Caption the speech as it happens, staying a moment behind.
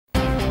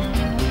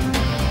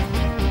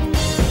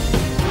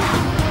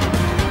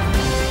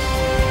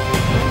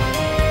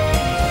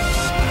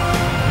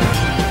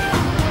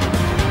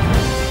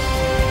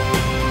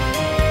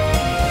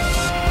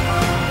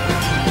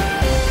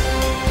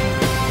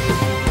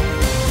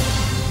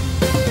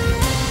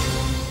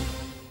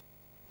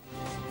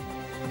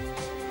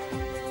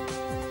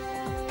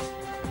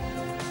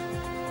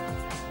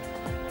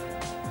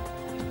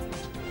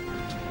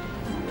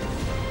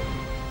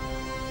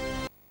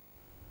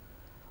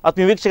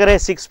ಆತ್ಮೀಯ ವೀಕ್ಷಕರೇ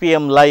 6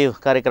 PM live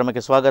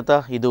ಕಾರ್ಯಕ್ರಮಕ್ಕೆ ಸ್ವಾಗತ.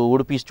 ಇದು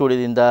ಉಡುಪಿ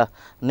ಸ್ಟುಡಿಯೋದಿಂದ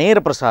ನೇರ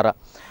ಪ್ರಸಾರ.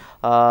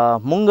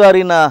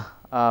 ಮುಂಗಾರಿನ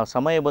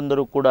ಸಮಯ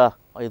ಬಂದರೂ ಕೂಡ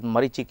ಇದು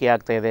ಮರೀಚಿಕೆ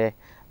ಆಗ್ತಾ ಇದೆ,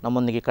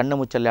 ನಮ್ಮೊಂದಿಗೆ ಕಣ್ಣು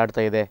ಮುಚ್ಚಲ್ಲಿ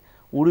ಆಡ್ತಾ ಇದೆ.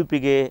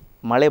 ಉಡುಪಿಗೆ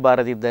ಮಳೆ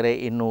ಬಾರದಿದ್ದರೆ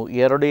ಇನ್ನು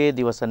 2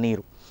 ದಿವಸ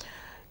ನೀರು.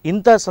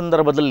 ಇಂಥ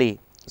ಸಂದರ್ಭದಲ್ಲಿ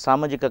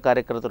ಸಾಮಾಜಿಕ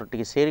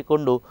ಕಾರ್ಯಕರ್ತರೊಟ್ಟಿಗೆ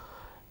ಸೇರಿಕೊಂಡು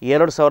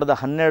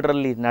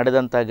 2012ರಲ್ಲಿ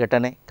ನಡೆದಂಥ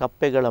ಘಟನೆ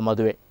ಕಪ್ಪೆಗಳ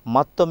ಮದುವೆ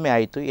ಮತ್ತೊಮ್ಮೆ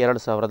ಆಯಿತು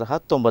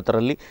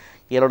 2019ರಲ್ಲಿ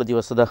 2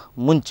 ದಿವಸದ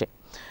ಮುಂಚೆ.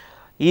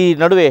 ಈ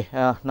ನಡುವೆ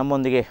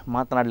ನಮ್ಮೊಂದಿಗೆ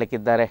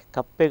ಮಾತನಾಡಲಿಕ್ಕಿದ್ದಾರೆ.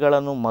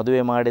 ಕಪ್ಪೆಗಳನ್ನು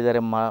ಮದುವೆ ಮಾಡಿದರೆ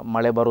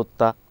ಮಳೆ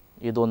ಬರುತ್ತಾ?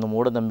 ಇದು ಒಂದು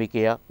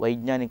ಮೂಢನಂಬಿಕೆಯ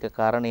ವೈಜ್ಞಾನಿಕ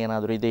ಕಾರಣ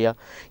ಏನಾದರೂ ಇದೆಯಾ?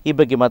 ಈ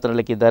ಬಗ್ಗೆ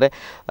ಮಾತನಾಡಲಿಕ್ಕಿದ್ದಾರೆ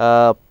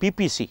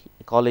PPC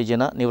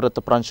ಕಾಲೇಜಿನ ನಿವೃತ್ತ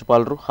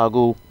ಪ್ರಾಂಶುಪಾಲರು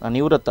ಹಾಗೂ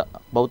ನಿವೃತ್ತ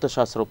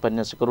ಭೌತಶಾಸ್ತ್ರ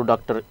ಉಪನ್ಯಾಸಕರು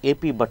ಡಾಕ್ಟರ್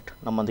AP ಭಟ್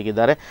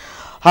ನಮ್ಮೊಂದಿಗಿದ್ದಾರೆ.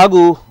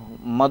 ಹಾಗೂ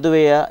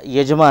ಮದುವೆಯ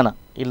ಯಜಮಾನ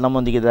ಇಲ್ಲಿ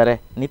ನಮ್ಮೊಂದಿಗಿದ್ದಾರೆ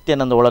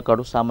ನಿತ್ಯಾನಂದ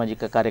ಒಳಕಾಡು,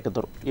 ಸಾಮಾಜಿಕ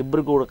ಕಾರ್ಯಕರ್ತರು.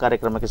 ಇಬ್ಬರಿಗೂ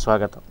ಕಾರ್ಯಕ್ರಮಕ್ಕೆ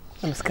ಸ್ವಾಗತ.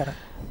 ನಮಸ್ಕಾರ.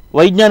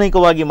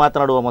 ವೈಜ್ಞಾನಿಕವಾಗಿ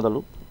ಮಾತನಾಡುವ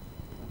ಮೊದಲು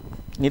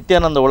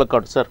ನಿತ್ಯಾನಂದ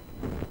ಒಳಕಾಡು ಸರ್,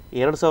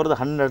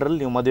 2012ರಲ್ಲಿ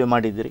ನೀವು ಮದುವೆ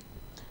ಮಾಡಿದ್ದೀರಿ,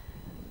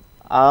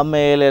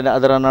 ಆಮೇಲೆ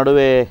ಅದರ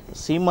ನಡುವೆ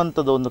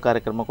ಸೀಮಂತದ ಒಂದು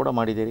ಕಾರ್ಯಕ್ರಮ ಕೂಡ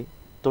ಮಾಡಿದ್ದೀರಿ,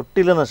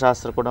 ತೊಟ್ಟಿಲಿನ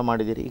ಶಾಸ್ತ್ರ ಕೂಡ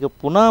ಮಾಡಿದ್ದೀರಿ, ಈಗ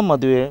ಪುನಃ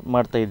ಮದುವೆ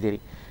ಮಾಡ್ತಾ ಇದ್ದೀರಿ.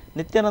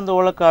 ನಿತ್ಯಾನಂದ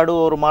ಒಳಕಾಡು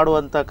ಅವರು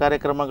ಮಾಡುವಂಥ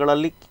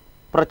ಕಾರ್ಯಕ್ರಮಗಳಲ್ಲಿ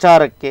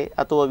ಪ್ರಚಾರಕ್ಕೆ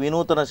ಅಥವಾ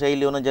ವಿನೂತನ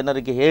ಶೈಲಿಯನ್ನು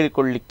ಜನರಿಗೆ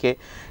ಹೇಳಿಕೊಳ್ಳಲಿಕ್ಕೆ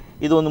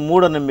ಇದು ಒಂದು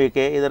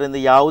ಮೂಢನಂಬಿಕೆ, ಇದರಿಂದ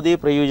ಯಾವುದೇ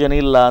ಪ್ರಯೋಜನ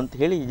ಇಲ್ಲ ಅಂತ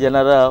ಹೇಳಿ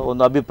ಜನರ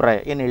ಒಂದು ಅಭಿಪ್ರಾಯ.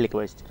 ಏನು ಹೇಳಲಿಕ್ಕೆ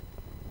ಬಯಸ್ತೀರಿ?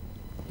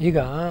 ಈಗ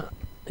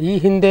ಈ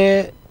ಹಿಂದೆ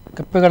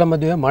ಕಪ್ಪೆಗಳ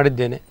ಮದುವೆ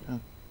ಮಾಡಿದ್ದೇನೆ,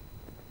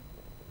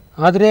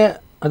 ಆದರೆ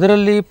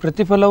ಅದರಲ್ಲಿ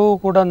ಪ್ರತಿಫಲವೂ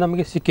ಕೂಡ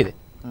ನಮಗೆ ಸಿಕ್ಕಿದೆ.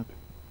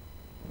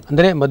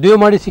 ಅಂದರೆ ಮದುವೆ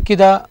ಮಾಡಿ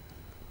ಸಿಕ್ಕಿದ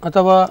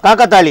ಅಥವಾ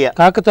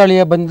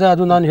ಕಾಕತಾಳೀಯ ಬಂದ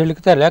ಅದು ನಾನು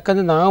ಹೇಳಲಿಕ್ಕೆ ತಯಾರಿಲ್ಲ.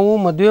 ಯಾಕಂದರೆ ನಾವು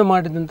ಮದುವೆ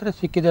ಮಾಡಿದ ನಂತರ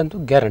ಸಿಕ್ಕಿದೆ ಅಂತೂ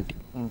ಗ್ಯಾರಂಟಿ.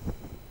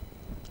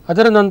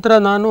 ಅದರ ನಂತರ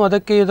ನಾನು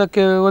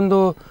ಇದಕ್ಕೆ ಒಂದು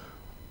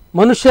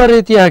ಮನುಷ್ಯ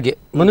ರೀತಿಯ ಹಾಗೆ,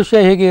 ಮನುಷ್ಯ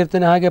ಹೇಗೆ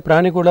ಇರ್ತಾನೆ ಹಾಗೆ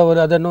ಪ್ರಾಣಿ ಕೂಡ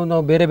ಅದನ್ನು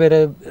ನಾವು ಬೇರೆ ಬೇರೆ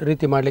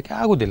ರೀತಿ ಮಾಡಲಿಕ್ಕೆ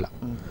ಆಗುವುದಿಲ್ಲ.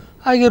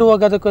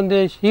 ಹಾಗಿರುವಾಗ ಅದಕ್ಕೊಂದೇ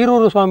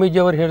ಶೀರೂರು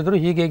ಸ್ವಾಮೀಜಿಯವರು ಹೇಳಿದ್ರು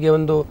ಹೀಗೆ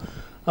ಒಂದು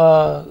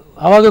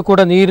ಆವಾಗ ಕೂಡ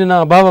ನೀರಿನ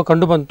ಅಭಾವ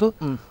ಕಂಡು ಬಂತು,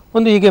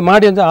 ಒಂದು ಹೀಗೆ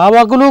ಮಾಡಿ ಅಂದರೆ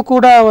ಆವಾಗಲೂ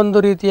ಕೂಡ ಒಂದು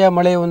ರೀತಿಯ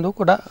ಮಳೆ ಒಂದು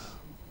ಕೂಡ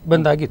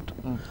ಬಂದಾಗಿತ್ತು.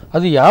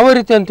 ಅದು ಯಾವ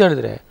ರೀತಿ ಅಂತ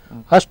ಹೇಳಿದ್ರೆ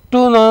ಅಷ್ಟು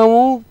ನಾವು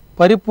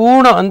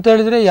ಪರಿಪೂರ್ಣ ಅಂತ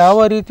ಹೇಳಿದರೆ ಯಾವ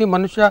ರೀತಿ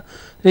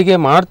ಮನುಷ್ಯರಿಗೆ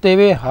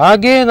ಮಾಡ್ತೇವೆ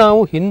ಹಾಗೇ ನಾವು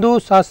ಹಿಂದೂ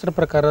ಶಾಸ್ತ್ರ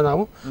ಪ್ರಕಾರ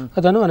ನಾವು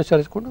ಅದನ್ನು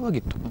ಅನುಸರಿಸಿಕೊಂಡು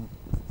ಹೋಗಿತ್ತು.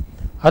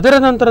 ಅದರ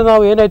ನಂತರ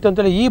ನಾವು ಏನಾಯಿತು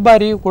ಅಂತೇಳಿ ಈ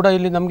ಬಾರಿಯೂ ಕೂಡ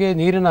ಇಲ್ಲಿ ನಮಗೆ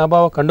ನೀರಿನ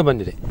ಅಭಾವ ಕಂಡು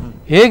ಬಂದಿದೆ.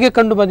 ಹೇಗೆ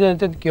ಕಂಡು ಬಂದಿದೆ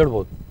ಅಂತ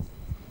ಕೇಳ್ಬೋದು.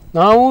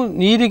 ನಾವು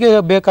ನೀರಿಗೆ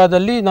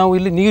ಬೇಕಾದಲ್ಲಿ ನಾವು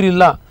ಇಲ್ಲಿ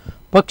ನೀರಿಲ್ಲ,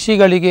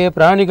 ಪಕ್ಷಿಗಳಿಗೆ,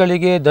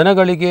 ಪ್ರಾಣಿಗಳಿಗೆ,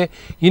 ದನಗಳಿಗೆ,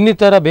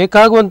 ಇನ್ನಿತರ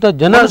ಬೇಕಾಗುವಂಥ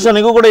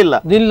ಜನರಿಗೂ ಕೂಡ ಇಲ್ಲ.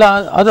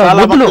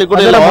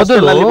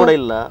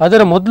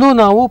 ಅದರ ಮೊದಲು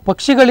ನಾವು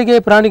ಪಕ್ಷಿಗಳಿಗೆ,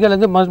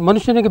 ಪ್ರಾಣಿಗಳಂದ್ರೆ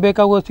ಮನುಷ್ಯನಿಗೆ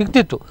ಬೇಕಾಗುವ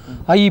ಸಿಗ್ತಿತ್ತು.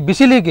 ಈ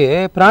ಬಿಸಿಲಿಗೆ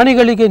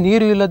ಪ್ರಾಣಿಗಳಿಗೆ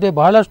ನೀರು ಇಲ್ಲದೆ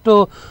ಬಹಳಷ್ಟು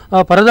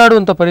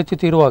ಪರದಾಡುವಂಥ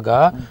ಪರಿಸ್ಥಿತಿ ಇರುವಾಗ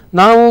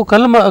ನಾವು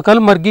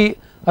ಕಲ್ಮರ್ಗಿ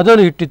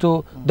ಅದನ್ನು ಇಟ್ಟಿತು,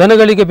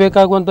 ದನಗಳಿಗೆ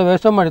ಬೇಕಾಗುವಂಥ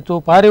ವ್ಯವಸ್ಥೆ ಮಾಡಿತ್ತು,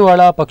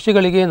 ಪಾರಿವಾಳ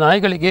ಪಕ್ಷಿಗಳಿಗೆ,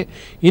 ನಾಯಿಗಳಿಗೆ,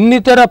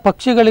 ಇನ್ನಿತರ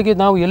ಪಕ್ಷಿಗಳಿಗೆ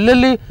ನಾವು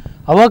ಎಲ್ಲೆಲ್ಲಿ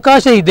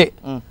ಅವಕಾಶ ಇದೆ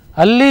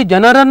ಅಲ್ಲಿ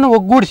ಜನರನ್ನು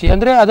ಒಗ್ಗೂಡಿಸಿ,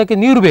 ಅಂದರೆ ಅದಕ್ಕೆ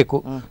ನೀರು ಬೇಕು,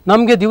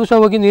 ನಮಗೆ ದಿವಸ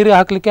ಹೋಗಿ ನೀರು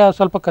ಹಾಕಲಿಕ್ಕೆ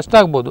ಸ್ವಲ್ಪ ಕಷ್ಟ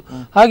ಆಗ್ಬೋದು.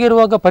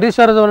 ಹಾಗಿರುವಾಗ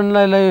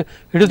ಪರಿಸರದವನ್ನೆಲ್ಲ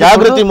ಹಿಡಿದು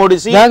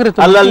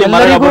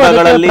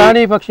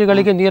ಪ್ರಾಣಿ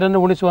ಪಕ್ಷಿಗಳಿಗೆ ನೀರನ್ನು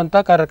ಉಣಿಸುವಂಥ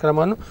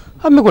ಕಾರ್ಯಕ್ರಮವನ್ನು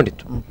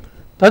ಹಮ್ಮಿಕೊಂಡಿತ್ತು.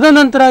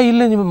 ತದನಂತರ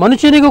ಇಲ್ಲಿ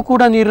ಮನುಷ್ಯನಿಗೂ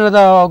ಕೂಡ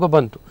ನೀರಿಲ್ಲದ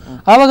ಬಂತು.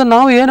 ಆವಾಗ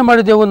ನಾವು ಏನು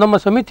ಮಾಡಿದೆವು, ನಮ್ಮ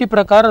ಸಮಿತಿ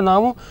ಪ್ರಕಾರ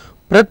ನಾವು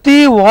ಪ್ರತಿ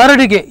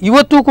ವಾರ್ಡಿಗೆ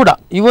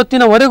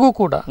ಇವತ್ತಿನವರೆಗೂ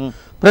ಕೂಡ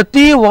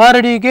ಪ್ರತಿ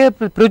ವಾರ್ಡಿಗೆ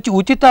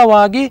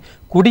ಉಚಿತವಾಗಿ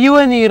ಕುಡಿಯುವ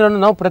ನೀರನ್ನು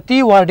ನಾವು ಪ್ರತಿ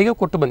ವಾರ್ಡಿಗೆ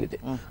ಕೊಟ್ಟು ಬಂದಿದೆ.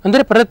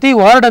 ಅಂದರೆ ಪ್ರತಿ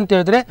ವಾರ್ಡ್ ಅಂತ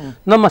ಹೇಳಿದ್ರೆ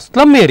ನಮ್ಮ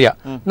ಸ್ಲಮ್ ಏರಿಯಾ,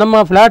 ನಮ್ಮ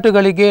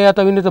ಫ್ಲ್ಯಾಟ್ಗಳಿಗೆ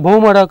ಅಥವಾ ಇನ್ನಿತ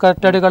ಬಹುಮಹಡಿ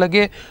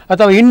ಕಟ್ಟಡಗಳಿಗೆ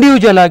ಅಥವಾ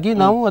ಇಂಡಿವಿಜುವಲ್ ಆಗಿ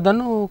ನಾವು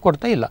ಅದನ್ನು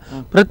ಕೊಡ್ತಾ ಇಲ್ಲ.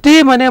 ಪ್ರತಿ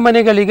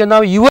ಮನೆಗಳಿಗೆ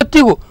ನಾವು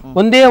ಇವತ್ತಿಗೂ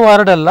ಒಂದೇ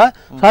ವಾರ್ಡ್ ಅಲ್ಲ,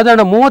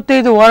 ಸಾಧಾರಣ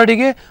 35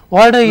 ವಾರ್ಡಿಗೆ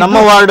 18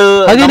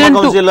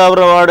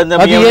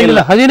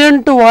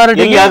 ವಾರ್ಡ್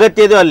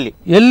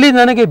ಎಲ್ಲಿ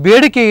ನನಗೆ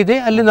ಬೇಡಿಕೆ ಇದೆ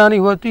ಅಲ್ಲಿ ನಾನು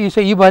ಇವತ್ತು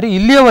ಈ ಬಾರಿ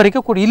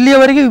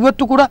ಇಲ್ಲಿಯವರೆಗೆ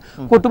ಇವತ್ತು ಕೂಡ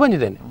ಕೊಟ್ಟು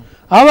ಬಂದಿದ್ದೇನೆ.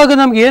 ಆವಾಗ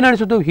ನಮ್ಗೆ ಏನು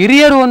ಅನಿಸುತ್ತೆ,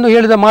 ಹಿರಿಯರು ಒಂದು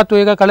ಹೇಳಿದ ಮಾತು,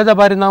 ಈಗ ಕಳೆದ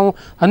ಬಾರಿ ನಾವು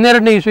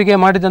 12ನೇ ಇಸ್ವಿಗೆ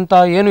ಮಾಡಿದಂಥ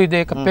ಏನು ಇದೆ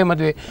ಕಪ್ಪೆ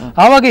ಮದುವೆ,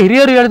 ಆವಾಗ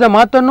ಹಿರಿಯರು ಹೇಳಿದ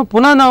ಮಾತನ್ನು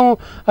ಪುನಃ ನಾವು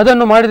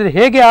ಅದನ್ನು ಮಾಡಿದರೆ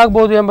ಹೇಗೆ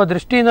ಆಗ್ಬೋದು ಎಂಬ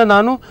ದೃಷ್ಟಿಯಿಂದ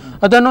ನಾನು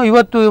ಅದನ್ನು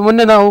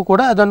ಮೊನ್ನೆ ನಾವು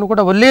ಕೂಡ ಅದನ್ನು ಕೂಡ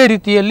ಒಳ್ಳೆಯ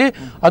ರೀತಿಯಲ್ಲಿ,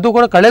 ಅದು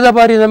ಕೂಡ ಕಳೆದ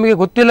ಬಾರಿ ನಮಗೆ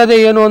ಗೊತ್ತಿಲ್ಲದೆ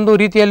ಏನೋ ಒಂದು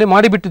ರೀತಿಯಲ್ಲಿ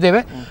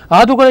ಮಾಡಿಬಿಟ್ಟಿದ್ದೇವೆ.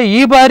 ಅದು ಕೂಡ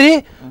ಈ ಬಾರಿ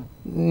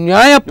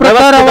ನ್ಯಾಯ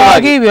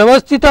ಪ್ರಕಾರವಾಗಿ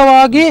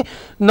ವ್ಯವಸ್ಥಿತವಾಗಿ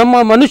ನಮ್ಮ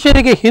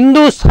ಮನುಷ್ಯರಿಗೆ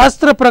ಹಿಂದೂ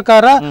ಶಾಸ್ತ್ರ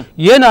ಪ್ರಕಾರ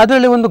ಏನು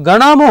ಅದರಲ್ಲಿ ಒಂದು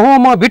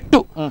ಗಣಾಮಹೋಮ ಬಿಟ್ಟು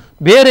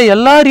ಬೇರೆ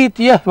ಎಲ್ಲಾ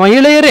ರೀತಿಯ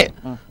ಮಹಿಳೆಯರೇ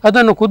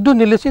ಅದನ್ನು ಖುದ್ದು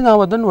ನಿಲ್ಲಿಸಿ ನಾವು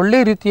ಅದನ್ನು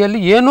ಒಳ್ಳೆಯ ರೀತಿಯಲ್ಲಿ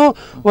ಏನೂ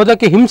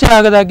ಅದಕ್ಕೆ ಹಿಂಸೆ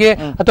ಆಗದಾಗೆ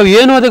ಅಥವಾ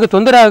ಏನೂ ಅದಕ್ಕೆ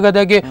ತೊಂದರೆ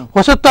ಆಗದಾಗೆ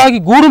ಹೊಸತಾಗಿ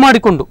ಗೂಡು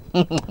ಮಾಡಿಕೊಂಡು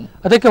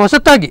ಅದಕ್ಕೆ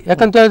ಹೊಸತಾಗಿ,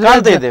 ಯಾಕಂತ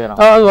ಹೇಳಿದ್ರೆ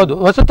ಅದು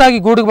ಹೊಸತಾಗಿ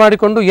ಗೂಡು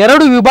ಮಾಡಿಕೊಂಡು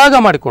 2 ವಿಭಾಗ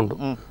ಮಾಡಿಕೊಂಡು,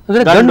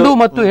 ಅಂದರೆ ಗಂಡು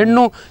ಮತ್ತು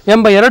ಹೆಣ್ಣು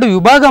ಎಂಬ 2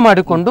 ವಿಭಾಗ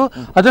ಮಾಡಿಕೊಂಡು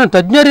ಅದನ್ನು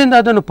ತಜ್ಞರಿಂದ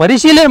ಅದನ್ನು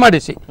ಪರಿಶೀಲನೆ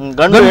ಮಾಡಿಸಿ,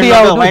 ಗಂಡು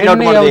ಯಾವುದು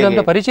ಹೆಣ್ಣು ಯಾವುದು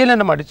ಅಂತ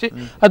ಪರಿಶೀಲನೆ ಮಾಡಿಸಿ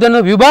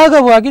ಅದನ್ನು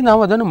ವಿಭಾಗವಾಗಿ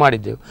ನಾವು ಅದನ್ನು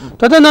ಮಾಡಿದ್ದೆವು.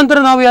 ತದನಂತರ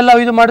ನಾವು ಎಲ್ಲ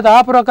ಇದು ಮಾಡಿದ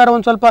ಆ ಪ್ರಕಾರ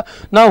ಒಂದು ಸ್ವಲ್ಪ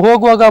ನಾವು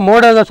ಹೋಗುವಾಗ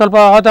ಮೋಡದ ಸ್ವಲ್ಪ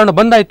ವಾತಾವರಣ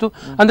ಬಂದಾಯಿತು.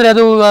 ಅಂದರೆ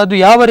ಅದು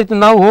ಯಾವ ರೀತಿ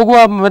ನಾವು ಹೋಗುವ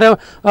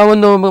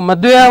ಒಂದು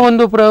ಮದುವೆಯ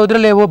ಒಂದು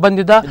ಇದರಲ್ಲಿ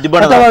ಬಂದಿದ್ದ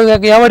ಅಥವಾ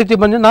ಯಾವ ರೀತಿ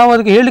ಬಂದಿದ್ದ ನಾವು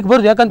ಅದಕ್ಕೆ ಹೇಳಿಕ್ಕೆ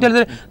ಬರೋದು. ಯಾಕಂತ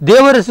ಹೇಳಿದ್ರೆ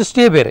ದೇವರ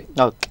ಸೃಷ್ಟಿಯೇ ಬೇರೆ.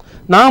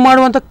 ನಾವು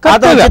ಮಾಡುವಂತ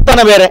ಕರ್ತವ್ಯ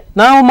ಬೇರೆ,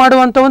 ನಾವು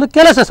ಮಾಡುವಂತ ಒಂದು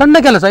ಕೆಲಸ, ಸಣ್ಣ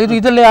ಕೆಲಸ, ಇದು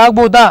ಇದರಲ್ಲಿ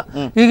ಆಗ್ಬಹುದಾ,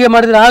 ಹೀಗೆ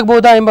ಮಾಡಿದ್ರೆ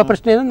ಆಗ್ಬಹುದಾ ಎಂಬ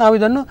ಪ್ರಶ್ನೆಯನ್ನು ನಾವು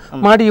ಇದನ್ನು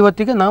ಮಾಡಿ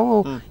ಇವತ್ತಿಗೆ ನಾವು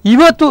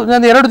ಇವತ್ತು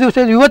ನಾನು 2 ದಿವಸ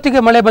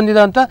ಇವತ್ತಿಗೆ ಮಳೆ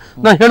ಬಂದಿದೆ ಅಂತ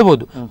ನಾನು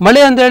ಹೇಳ್ಬೋದು.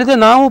 ಮಳೆ ಅಂತ ಹೇಳಿದ್ರೆ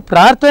ನಾವು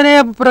ಪ್ರಾರ್ಥನೆಯ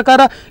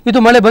ಪ್ರಕಾರ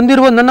ಇದು ಮಳೆ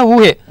ಬಂದಿರುವ ನನ್ನ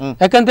ಊಹೆ.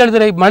 ಯಾಕಂತ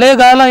ಹೇಳಿದ್ರೆ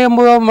ಮಳೆಗಾಲ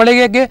ಎಂಬುವ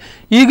ಮಳೆಗೆ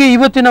ಈಗ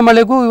ಇವತ್ತಿನ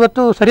ಮಳೆಗೂ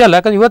ಇವತ್ತು ಸರಿಯಲ್ಲ.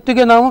 ಯಾಕಂದ್ರೆ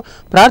ಇವತ್ತಿಗೆ ನಾವು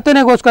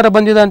ಪ್ರಾರ್ಥನೆಗೋಸ್ಕರ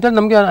ಬಂದಿದೆ ಅಂತ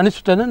ನಮಗೆ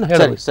ಅನಿಸುತ್ತೆ ಅಂತ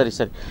ಹೇಳಿ. ಸರಿ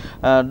ಸರಿ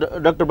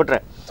ಡಾಕ್ಟರ್ ಭಟ್ರೆ,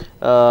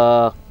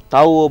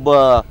 ತಾವು ಒಬ್ಬ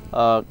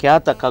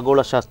ಖ್ಯಾತ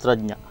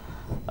ಖಗೋಳಶಾಸ್ತ್ರಜ್ಞ.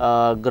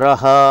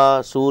 ಗ್ರಹ,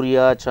 ಸೂರ್ಯ,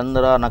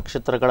 ಚಂದ್ರ,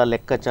 ನಕ್ಷತ್ರಗಳ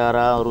ಲೆಕ್ಕಾಚಾರ,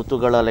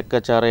 ಋತುಗಳ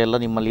ಲೆಕ್ಕಾಚಾರ ಎಲ್ಲ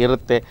ನಿಮ್ಮಲ್ಲಿ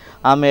ಇರುತ್ತೆ.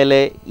 ಆಮೇಲೆ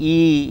ಈ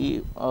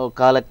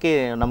ಕಾಲಕ್ಕೆ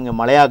ನಮಗೆ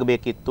ಮಳೆ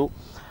ಆಗಬೇಕಿತ್ತು,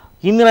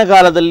 ಹಿಂದಿನ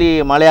ಕಾಲದಲ್ಲಿ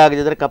ಮಳೆ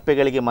ಆಗದಿದ್ದರೆ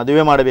ಕಪ್ಪೆಗಳಿಗೆ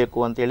ಮದುವೆ ಮಾಡಬೇಕು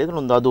ಅಂತ ಹೇಳಿದರೆ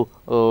ಒಂದು ಅದು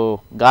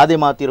ಗಾದೆ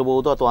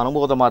ಮಾತಿರ್ಬೋದು ಅಥವಾ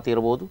ಅನುಭವದ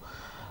ಮಾತಿರ್ಬೋದು.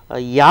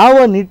 ಯಾವ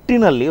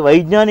ನಿಟ್ಟಿನಲ್ಲಿ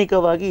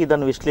ವೈಜ್ಞಾನಿಕವಾಗಿ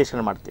ಇದನ್ನು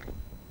ವಿಶ್ಲೇಷಣೆ ಮಾಡ್ತೀರಿ?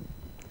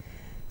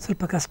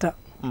 ಸ್ವಲ್ಪ ಕಷ್ಟ.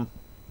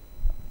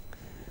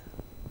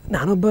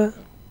 ನಾನೊಬ್ಬ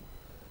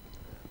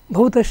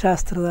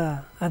ಭೌತಶಾಸ್ತ್ರದ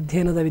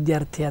ಅಧ್ಯಯನದ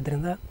ವಿದ್ಯಾರ್ಥಿ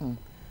ಆದ್ದರಿಂದ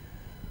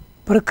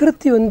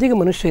ಪ್ರಕೃತಿಯೊಂದಿಗೆ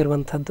ಮನುಷ್ಯ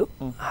ಇರುವಂಥದ್ದು.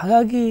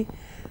 ಹಾಗಾಗಿ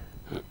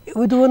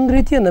ಇದು ಒಂದು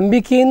ರೀತಿಯ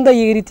ನಂಬಿಕೆಯಿಂದ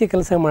ಈ ರೀತಿಯ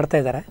ಕೆಲಸ ಮಾಡ್ತಾ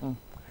ಇದ್ದಾರೆ.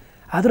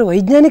 ಆದರೆ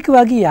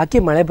ವೈಜ್ಞಾನಿಕವಾಗಿ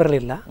ಯಾಕೆ ಮಳೆ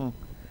ಬರಲಿಲ್ಲ,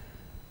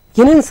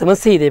 ಏನೇನು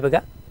ಸಮಸ್ಯೆ ಇದೆ ಇವಾಗ,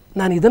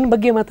 ನಾನು ಇದನ್ನ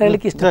ಬಗ್ಗೆ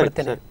ಮಾತಾಡಲಿಕ್ಕೆ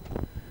ಇಷ್ಟಪಡ್ತೇನೆ.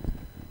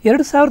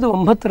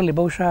 2009ರಲ್ಲಿ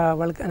ಬಹುಶಃ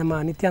ನಮ್ಮ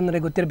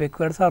ನಿತ್ಯಾನಂದರಿಗೆ ಗೊತ್ತಿರಬೇಕು,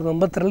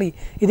 2009ರಲ್ಲಿ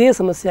ಇದೇ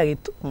ಸಮಸ್ಯೆ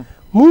ಆಗಿತ್ತು.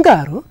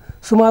 ಮುಂಗಾರು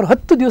ಸುಮಾರು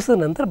 10 ದಿವಸದ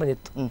ನಂತರ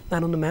ಬಂದಿತ್ತು.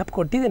 ನಾನೊಂದು ಮ್ಯಾಪ್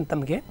ಕೊಟ್ಟಿದ್ದೇನೆ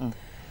ತಮಗೆ.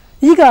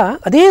 ಈಗ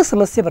ಅದೇ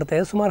ಸಮಸ್ಯೆ ಬರ್ತಾ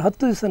ಇದೆ. ಸುಮಾರು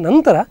 10 ದಿವಸ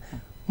ನಂತರ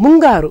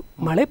ಮುಂಗಾರು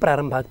ಮಳೆ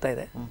ಪ್ರಾರಂಭ ಆಗ್ತಾ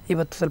ಇದೆ.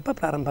 ಇವತ್ತು ಸ್ವಲ್ಪ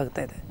ಪ್ರಾರಂಭ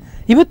ಆಗ್ತಾ ಇದೆ.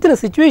 ಇವತ್ತಿನ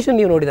ಸಿಚುವೇಶನ್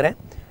ನೀವು ನೋಡಿದರೆ,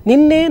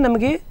 ನಿನ್ನೆ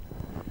ನಮಗೆ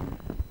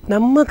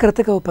ನಮ್ಮ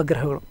ಕೃತಕ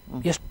ಉಪಗ್ರಹಗಳು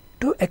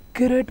ಎಷ್ಟು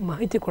ಅಕ್ಯುರೇಟ್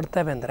ಮಾಹಿತಿ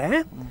ಕೊಡ್ತವೆ ಅಂದರೆ,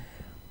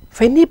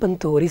 ಫೆನಿ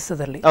ಬಂತು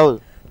ಒರಿಸ್ಸಾದಲ್ಲಿ,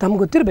 ತಮ್ಗೆ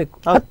ಗೊತ್ತಿರಬೇಕು,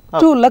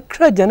 10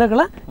 ಲಕ್ಷ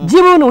ಜನಗಳ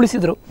ಜೀವವನ್ನು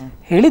ಉಳಿಸಿದ್ರು.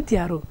 ಹೇಳಿದ್ದು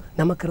ಯಾರು?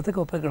 ನಮ್ಮ ಕೃತಕ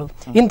ಉಪಗ್ರಹಗಳು.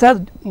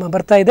 ಇಂಥದ್ದು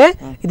ಬರ್ತಾ ಇದೆ,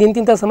 ಇದು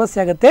ಇಂತಿಂಥ ಸಮಸ್ಯೆ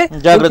ಆಗತ್ತೆ,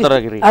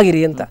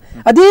 ಆಗಿರಿ ಅಂತ.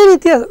 ಅದೇ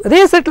ರೀತಿಯ ಅದೇ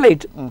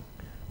ಸ್ಯಾಟಲೈಟ್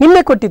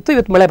ನಿನ್ನೆ ಕೊಟ್ಟಿತ್ತು,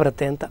 ಇವತ್ತು ಮಳೆ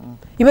ಬರುತ್ತೆ ಅಂತ.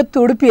 ಇವತ್ತು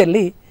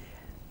ಉಡುಪಿಯಲ್ಲಿ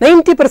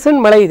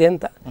 90% ಮಳೆ ಇದೆ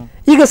ಅಂತ.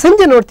 ಈಗ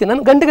ಸಂಜೆ ನೋಡ್ತೀನಿ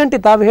ನಾನು, ಗಂಟೆ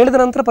ತಾವು ಹೇಳಿದ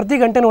ನಂತರ ಪ್ರತಿ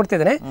ಗಂಟೆ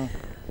ನೋಡ್ತಿದ್ದೇನೆ,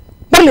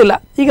 ಬರಲಿಲ್ಲ.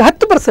 ಈಗ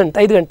 10%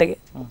 5 ಗಂಟೆಗೆ,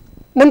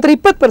 ನಂತರ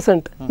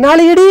 20%,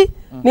 ನಾಳೆ ಇಡೀ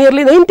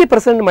ನಿಯರ್ಲಿ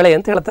 90% ಮಳೆ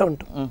ಅಂತ ಹೇಳ್ತಾ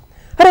ಉಂಟು.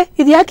 ಅರೆ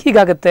ಇದು ಯಾಕೆ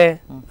ಹೀಗಾಗತ್ತೆ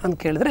ಅಂತ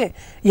ಕೇಳಿದ್ರೆ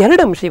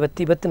 2 ಅಂಶ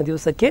ಇವತ್ತಿನ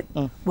ದಿವಸಕ್ಕೆ.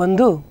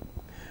 ಒಂದು,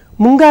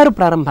 ಮುಂಗಾರು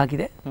ಪ್ರಾರಂಭ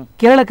ಆಗಿದೆ,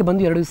 ಕೇರಳಕ್ಕೆ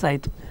ಬಂದು 2 ದಿವಸ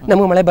ಆಯಿತು,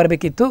 ನಮಗೆ ಮಳೆ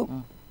ಬರಬೇಕಿತ್ತು.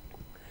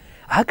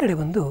 ಆ ಕಡೆ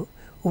ಒಂದು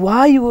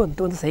ವಾಯು ಅಂತ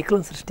ಒಂದು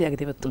ಸೈಕ್ಲೋನ್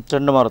ಸೃಷ್ಟಿಯಾಗಿದೆ ಇವತ್ತು,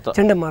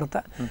 ಚಂಡಮಾರುತ.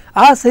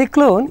 ಆ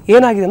ಸೈಕ್ಲೋನ್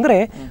ಏನಾಗಿದೆ ಅಂದರೆ,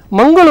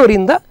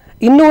 ಮಂಗಳೂರಿಂದ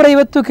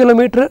 250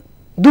 ಕಿಲೋಮೀಟರ್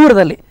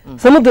ದೂರದಲ್ಲಿ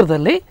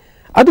ಸಮುದ್ರದಲ್ಲಿ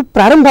ಅದು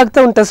ಪ್ರಾರಂಭ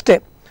ಆಗ್ತಾ ಉಂಟಷ್ಟೇ.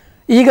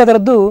 ಈಗ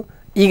ಅದರದ್ದು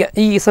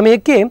ಈ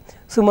ಸಮಯಕ್ಕೆ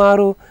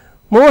ಸುಮಾರು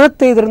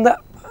 35ರಿಂದ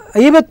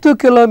 50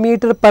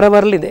 ಕಿಲೋಮೀಟರ್ ಪರ್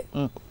ಅವರ್ ಇದೆ.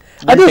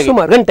 ಅದು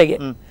ಸುಮಾರು ಗಂಟೆಗೆ.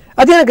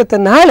 ಅದೇನಾಗುತ್ತೆ,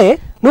 ನಾಳೆ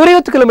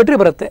 150 ಕಿಲೋಮೀಟರ್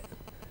ಬರುತ್ತೆ.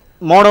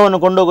 ಮೋಡವನ್ನು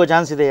ಕೊಂಡೋಗೋ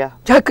ಚಾನ್ಸ್ ಇದೆಯಾ?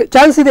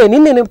 ಚಾನ್ಸ್ ಇದೆ.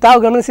 ನಿನ್ನೆ ತಾವು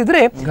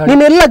ಗಮನಿಸಿದ್ರೆ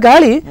ನಿನ್ನೆಲ್ಲ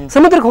ಗಾಳಿ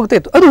ಸಮುದ್ರಕ್ಕೆ ಹೋಗ್ತಾ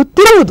ಇತ್ತು, ಅದು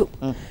ತಿರುವುದು.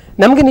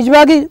 ನಮಗೆ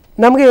ನಿಜವಾಗಿ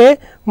ನಮಗೆ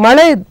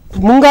ಮಳೆ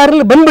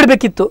ಮುಂಗಾರಲ್ಲಿ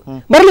ಬಂದ್ಬಿಡ್ಬೇಕಿತ್ತು,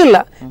 ಬರಲಿಲ್ಲ.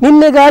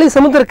 ನಿನ್ನೆ ಗಾಳಿ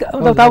ಸಮುದ್ರಕ್ಕೆ,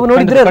 ತಾವು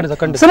ನೋಡಿದ್ರೆ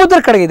ಸಮುದ್ರ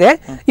ಕಡೆಗಿದೆ,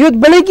 ಇವತ್ತು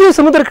ಬೆಳಿಗ್ಗೆಯೂ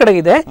ಸಮುದ್ರ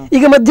ಕಡೆಗಿದೆ,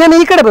 ಈಗ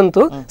ಮಧ್ಯಾಹ್ನ ಈ ಕಡೆ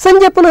ಬಂತು,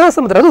 ಸಂಜೆ ಪುನಃ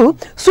ಸಮುದ್ರ. ಅದು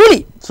ಸುಳಿ.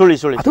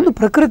 ಅದೊಂದು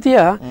ಪ್ರಕೃತಿಯ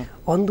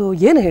ಒಂದು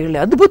ಏನು ಹೇಳಿ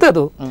ಅದ್ಭುತ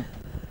ಅದು.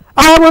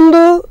 ಆ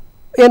ಒಂದು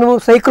ಏನು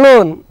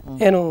ಸೈಕ್ಲೋನ್,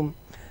 ಏನು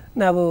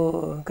ನಾವು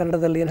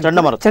ಕನ್ನಡದಲ್ಲಿ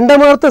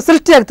ಚಂಡಮಾರುತ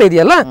ಸೃಷ್ಟಿ ಆಗ್ತಾ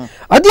ಇದೆಯಲ್ಲ,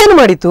 ಅದೇನು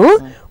ಮಾಡಿತು,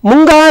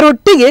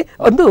 ಮುಂಗಾರೊಟ್ಟಿಗೆ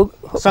ಒಂದು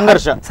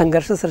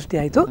ಸಂಘರ್ಷ ಸೃಷ್ಟಿ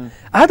ಆಯಿತು.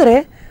 ಆದರೆ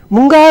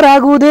ಮುಂಗಾರು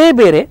ಆಗುವುದೇ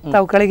ಬೇರೆ,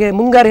 ತಾವು ಕಳೆಗೆ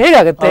ಮುಂಗಾರು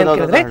ಹೇಗಾಗತ್ತೆ ಅಂತ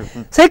ಹೇಳಿದ್ರೆ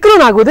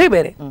ಸೈಕ್ಲೋನ್ ಆಗುವುದೇ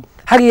ಬೇರೆ.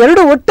 ಹಾಗೆ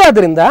 2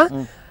 ಒಟ್ಟಾದ್ರಿಂದ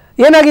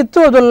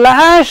ಏನಾಗಿತ್ತು, ಅದು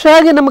ಲ್ಯಾಶ್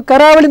ಆಗಿ ನಮ್ಮ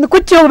ಕರಾವಳಿಯಿಂದ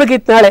ಕುಚ್ಚಿ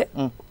ಹೋಗ್ಬೇಕಿತ್ತು ನಾಳೆ.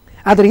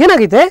 ಆದ್ರೆ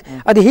ಏನಾಗಿದೆ,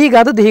 ಅದು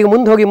ಹೀಗಾದದ್ದು ಹೀಗೆ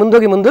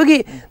ಮುಂದೋಗಿ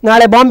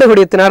ನಾಳೆ ಬಾಂಬೆ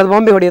ಹೊಡೆಯುತ್ತೆ, ನಾಳೆ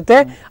ಬಾಂಬೆ ಹೊಡೆಯುತ್ತೆ,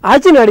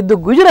 ಆಚೆ ನಾಡಿದ್ದು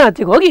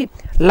ಗುಜರಾತಿಗೆ ಹೋಗಿ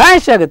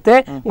ಲ್ಯಾಶ್ ಆಗುತ್ತೆ.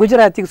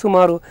 ಗುಜರಾತಿಗೆ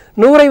ಸುಮಾರು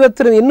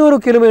 150ರಿಂದ 200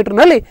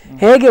 ಕಿಲೋಮೀಟರ್ನಲ್ಲಿ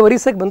ಹೇಗೆ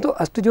ಒರಿಸ್ಸಾಗೆ ಬಂತು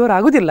ಅಷ್ಟು ಜೋರು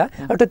ಆಗುದಿಲ್ಲ,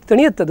 ಅಷ್ಟು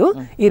ತಣಿಯುತ್ತದು.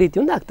 ಈ ರೀತಿ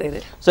ಒಂದು ಆಗ್ತಾ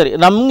ಇದೆ. ಸರಿ,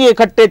 ನಮ್ಗೆ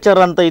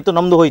ಕಟ್ಟೆಚ್ಚರ ಅಂತ ಇತ್ತು,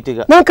 ನಮ್ದು ಹೋಯ್ತು.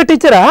 ಈಗ ನಾವು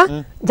ಕಟ್ಟೆಚ್ಚರ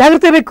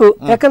ಜಾಗ್ರತೆ ಬೇಕು.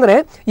 ಯಾಕಂದ್ರೆ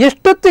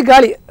ಎಷ್ಟೊತ್ತು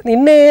ಗಾಳಿ,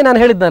 ನಿನ್ನೆ ನಾನು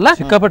ಹೇಳಿದ್ನಲ್ಲ,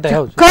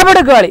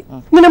 ಸಿಕ್ಕಾಪಟ್ಟೆ ಗಾಳಿ,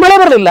 ನಿನ್ನೆ ಮಳೆ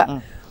ಬರಲಿಲ್ಲ.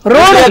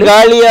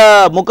 ಗಾಳಿಯ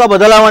ಮುಖ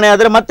ಬದಲಾವಣೆ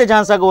ಆದ್ರೆ ಮತ್ತೆ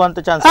ಚಾನ್ಸ್ ಆಗುವಂತ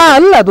ಚಾನ್ಸ್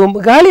ಅಲ್ಲ, ಅದು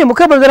ಗಾಳಿಯ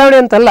ಮುಖ ಬದಲಾವಣೆ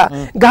ಅಂತಲ್ಲ,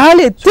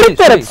 ಗಾಳಿ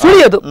ತಿರುಗ್ತಾರೆ,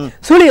 ಸುಳಿಯೋದು.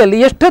 ಸುಳಿಯಲ್ಲಿ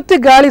ಎಷ್ಟೊತ್ತಿ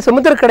ಗಾಳಿ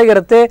ಸಮುದ್ರ ಕಡೆಗೆ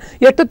ಇರುತ್ತೆ,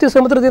 ಎಷ್ಟೊತ್ತಿ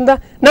ಸಮುದ್ರದಿಂದ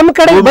ನಮ್ಮ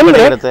ಕಡೆಗೆ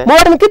ಬಂದ್ರೆ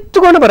ಮೋಡನ್ನು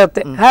ಕಿತ್ತುಕೊಂಡು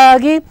ಬರುತ್ತೆ.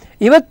 ಹಾಗೆ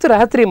ಇವತ್ತು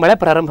ರಾತ್ರಿ ಮಳೆ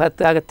ಪ್ರಾರಂಭ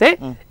ಆಗುತ್ತೆ.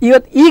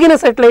 ಈಗಿನ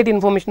ಸ್ಯಾಟಲೈಟ್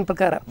ಇನ್ಫಾರ್ಮೇಶನ್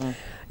ಪ್ರಕಾರ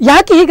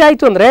ಯಾಕೆ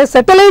ಹೀಗಾಯ್ತು ಅಂದ್ರೆ,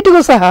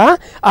 ಸ್ಯಾಟಲೈಟ್ಗೂ ಸಹ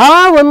ಆ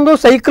ಒಂದು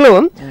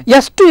ಸೈಕ್ಲೋನ್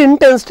ಎಷ್ಟು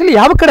ಇಂಟೆನ್ಸಿಟಿ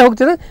ಯಾವ ಕಡೆ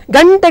ಹೋಗ್ತಿದೆ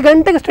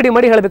ಗಂಟೆಗೆ ಸ್ಟಡಿ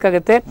ಮಾಡಿ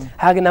ಹೇಳಬೇಕಾಗತ್ತೆ.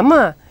 ಹಾಗೆ ನಮ್ಮ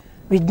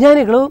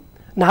ವಿಜ್ಞಾನಿಗಳು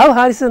ನಾವು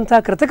ಹಾರಿಸಿದಂತಹ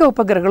ಕೃತಕ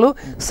ಉಪಗ್ರಹಗಳು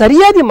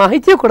ಸರಿಯಾದ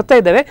ಮಾಹಿತಿಯು ಕೊಡ್ತಾ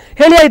ಇದ್ದಾವೆ.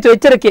 ಹೇಳಿ ಆಯಿತು,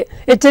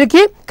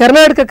 ಎಚ್ಚರಿಕೆ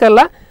ಕರ್ನಾಟಕಕ್ಕಲ್ಲ,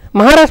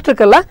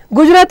 ಮಹಾರಾಷ್ಟ್ರಕ್ಕಲ್ಲ,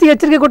 ಗುಜರಾತಿಗೆ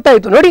ಎಚ್ಚರಿಕೆ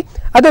ಕೊಟ್ಟಾಯಿತು. ನೋಡಿ,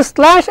 ಅದು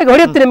ಸ್ಲಾಶ್ ಆಗಿ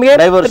ಹೊಡೆಯುತ್ತೆ ನಿಮಗೆ,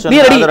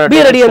 ಬಿ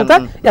ರೆಡಿ ಅಂತ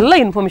ಎಲ್ಲ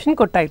ಇನ್ಫಾರ್ಮೇಶನ್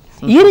ಕೊಟ್ಟಾಯಿತು.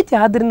 ಈ ರೀತಿ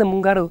ಆದ್ದರಿಂದ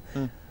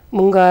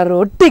ಮುಂಗಾರು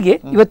ಒಟ್ಟಿಗೆ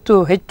ಇವತ್ತು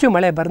ಹೆಚ್ಚು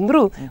ಮಳೆ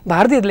ಬಂದರೂ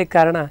ಬಾರದಿರ್ಲಿಕ್ಕೆ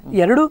ಕಾರಣ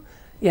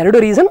ಎರಡು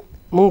ರೀಸನ್.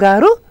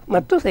 ಮುಂಗಾರು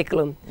ಮತ್ತು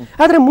ಸೈಕ್ಲೋನ್.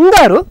 ಆದರೆ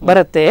ಮುಂಗಾರು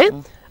ಬರುತ್ತೆ,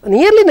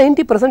 ನಿಯರ್ಲಿ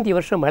 90% ಈ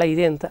ವರ್ಷ ಮಳೆ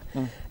ಇದೆ ಅಂತ.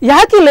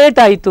 ಯಾಕೆ ಲೇಟ್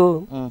ಆಯಿತು,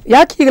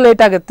 ಯಾಕೆ ಹೀಗೆ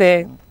ಲೇಟ್ ಆಗುತ್ತೆ,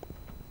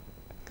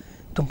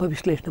 ತುಂಬ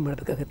ವಿಶ್ಲೇಷಣೆ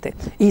ಮಾಡಬೇಕಾಗತ್ತೆ.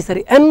 ಈ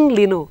ಸರಿ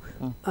ಎನ್ಲಿನೋ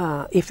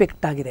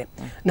ಇಫೆಕ್ಟ್ ಆಗಿದೆ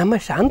ನಮ್ಮ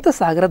ಶಾಂತ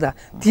ಸಾಗರದ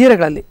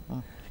ತೀರಗಳಲ್ಲಿ.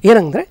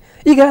 ಏನಂದರೆ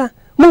ಈಗ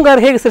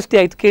ಮುಂಗಾರು ಹೇಗೆ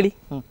ಸೃಷ್ಟಿಯಾಯಿತು ಕೇಳಿ,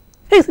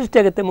 ಹೇಗೆ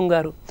ಸೃಷ್ಟಿಯಾಗುತ್ತೆ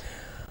ಮುಂಗಾರು?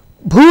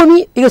 ಭೂಮಿ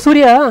ಈಗ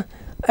ಸೂರ್ಯ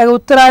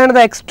ಉತ್ತರಾಯಣದ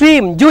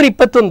ಎಕ್ಸ್ಟ್ರೀಮ್ ಜೂನ್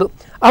 21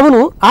 ಅವನು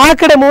ಆ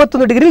ಕಡೆ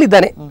 31 ಡಿಗ್ರಿಲಿ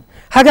ಇದ್ದಾನೆ.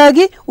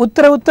 ಹಾಗಾಗಿ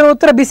ಉತ್ತರ ಉತ್ತರ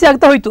ಉತ್ತರ ಬಿಸಿ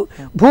ಆಗ್ತಾ ಹೋಯ್ತು,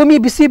 ಭೂಮಿ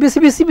ಬಿಸಿ ಬಿಸಿ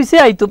ಬಿಸಿ ಬಿಸಿ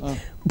ಆಯಿತು.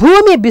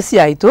 ಭೂಮಿ ಬಿಸಿ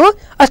ಆಯಿತು,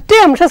 ಅಷ್ಟೇ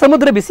ಅಂಶ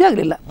ಸಮುದ್ರ ಬಿಸಿ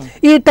ಆಗಲಿಲ್ಲ.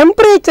 ಈ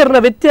ಟೆಂಪರೇಚರ್ನ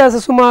ವ್ಯತ್ಯಾಸ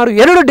ಸುಮಾರು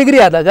 2 ಡಿಗ್ರಿ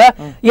ಆದಾಗ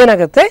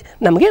ಏನಾಗುತ್ತೆ,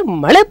 ನಮಗೆ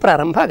ಮಳೆ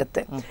ಪ್ರಾರಂಭ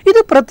ಆಗುತ್ತೆ.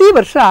 ಇದು ಪ್ರತಿ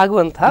ವರ್ಷ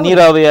ಆಗುವಂತಹ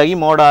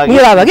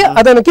ನೀರಾವಾಗಿ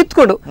ಅದನ್ನು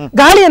ಕಿತ್ಕೊಂಡು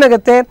ಗಾಳಿ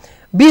ಏನಾಗುತ್ತೆ,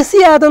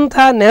 ಬಿಸಿ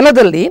ಆದಂತಹ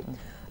ನೆಲದಲ್ಲಿ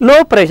ಲೋ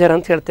ಪ್ರೆಷರ್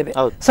ಅಂತ ಹೇಳ್ತೇವೆ,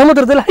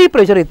 ಸಮುದ್ರದಲ್ಲಿ ಹೈ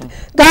ಪ್ರೆಷರ್ ಇತ್ತು,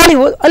 ಗಾಳಿ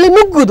ಅಲ್ಲಿ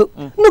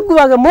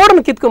ನುಗ್ಗುವಾಗ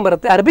ಮೋಡನ್ನು ಕಿತ್ಕೊಂಡ್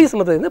ಬರುತ್ತೆ, ಅರಬ್ಬಿ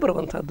ಸಮುದ್ರದಿಂದ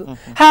ಬರುವಂತಹದ್ದು.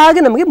 ಹಾಗೆ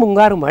ನಮಗೆ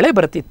ಮುಂಗಾರು ಮಳೆ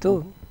ಬರ್ತಿತ್ತು.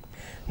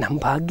 ನಮ್ಮ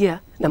ಭಾಗ್ಯ,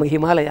 ನಮಗೆ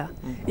ಹಿಮಾಲಯ,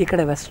 ಈ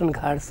ಕಡೆ ವೆಸ್ಟರ್ನ್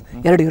ಘಾಟ್ಸ್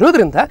ಎರಡು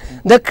ಇರೋದ್ರಿಂದ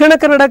ದಕ್ಷಿಣ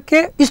ಕನ್ನಡಕ್ಕೆ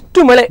ಇಷ್ಟು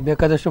ಮಳೆ,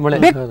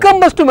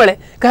 ಬೇಕಂಬಷ್ಟು ಮಳೆ,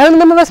 ಕಾರಣ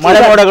ನಮ್ಮ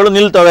ವೆಸ್ಟರ್ನ್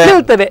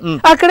ನಿಲ್ತವೆ,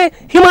 ಆ ಕಡೆ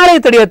ಹಿಮಾಲಯ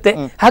ತಡೆಯುತ್ತೆ.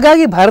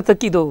 ಹಾಗಾಗಿ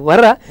ಭಾರತಕ್ಕೆ ಇದು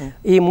ವರ,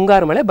 ಈ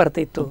ಮುಂಗಾರು ಮಳೆ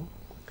ಬರ್ತಿತ್ತು.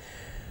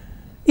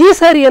 ಈ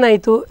ಸಾರಿ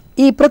ಏನಾಯಿತು,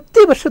 ಈ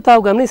ಪ್ರತಿ ವರ್ಷ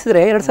ತಾವು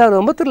ಗಮನಿಸಿದರೆ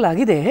 2009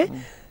 ಆಗಿದೆ,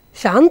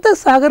 ಶಾಂತ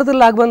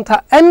ಸಾಗರದಲ್ಲಾಗುವಂತಹ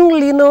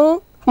ಎನ್ಲಿನೋ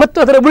ಮತ್ತು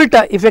ಅದರ ಉಲ್ಟಾ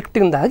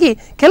ಇಫೆಕ್ಟಿಂದಾಗಿ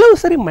ಕೆಲವು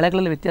ಸರಿ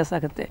ಮಳೆಗಳಲ್ಲಿ ವ್ಯತ್ಯಾಸ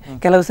ಆಗುತ್ತೆ.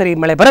 ಕೆಲವು ಸರಿ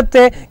ಮಳೆ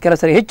ಬರುತ್ತೆ, ಕೆಲವು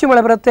ಸರಿ ಹೆಚ್ಚು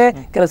ಮಳೆ ಬರುತ್ತೆ,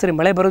 ಕೆಲವು ಸರಿ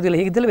ಮಳೆ ಬರೋದಿಲ್ಲ,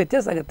 ಹೀಗಿದ್ದೆಲ್ಲ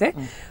ವ್ಯತ್ಯಾಸ ಆಗುತ್ತೆ.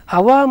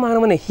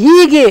 ಹವಾಮಾನವನ್ನು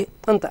ಹೀಗೆ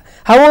ಅಂತ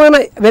ಹವಾಮಾನ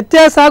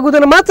ವ್ಯತ್ಯಾಸ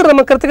ಆಗುವುದನ್ನು ಮಾತ್ರ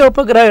ನಮ್ಮ ಕರ್ತವ್ಯ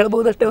ಉಪಗ್ರಹ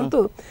ಹೇಳ್ಬಹುದಷ್ಟೇ ಹೊರತು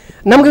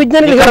ನಮ್ಗೆ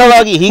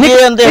ವಿಜ್ಞಾನಿಗಳು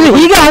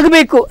ಹೀಗೆ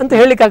ಆಗಬೇಕು ಅಂತ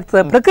ಹೇಳಲಿಕ್ಕೆ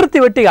ಆಗ್ತದೆ. ಪ್ರಕೃತಿ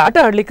ಒಟ್ಟಿಗೆ ಆಟ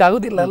ಆಡ್ಲಿಕ್ಕೆ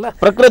ಆಗುದಿಲ್ಲ ಅಲ್ಲ,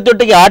 ಪ್ರಕೃತಿ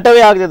ಒಟ್ಟಿಗೆ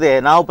ಆಟವೇ ಆಗ್ತದೆ.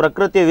 ನಾವು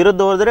ಪ್ರಕೃತಿಯ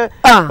ವಿರುದ್ಧ ಹೋದ್ರೆ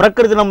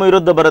ಪ್ರಕೃತಿ ನಮ್ಮ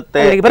ವಿರುದ್ಧ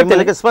ಬರುತ್ತೆ,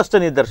 ಸ್ಪಷ್ಟ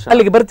ನಿದರ್ಶನ.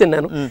 ಅಲ್ಲಿಗೆ ಬರ್ತೇನೆ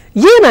ನಾನು.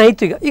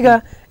 ಏನಾಯ್ತು ಈಗ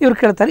ಇವ್ರು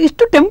ಕೇಳ್ತಾರೆ,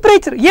 ಇಷ್ಟು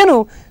ಟೆಂಪರೇಚರ್ ಏನು,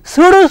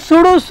 ಸುಡು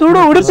ಸುಡು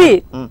ಸುಡು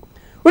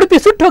ಉಡುಪಿ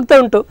ಸುಟ್ಟು ಹೋಗ್ತಾ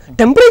ಉಂಟು,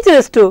 ಟೆಂಪರೇಚರ್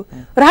ಎಷ್ಟು?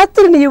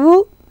 ರಾತ್ರಿ ನೀವು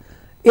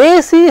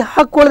AC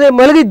ಹಾಕೊಳ್ಳದೆ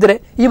ಮಲಗಿದ್ರೆ,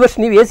 ಈ ವರ್ಷ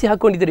ನೀವು AC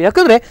ಹಾಕೊಂಡಿದ್ದೀರಿ,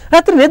 ಯಾಕಂದ್ರೆ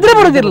ರಾತ್ರಿ ನಿದ್ರೆ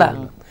ಬರೋದಿಲ್ಲ.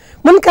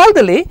 ಮುನ್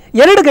ಕಾಲದಲ್ಲಿ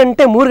 2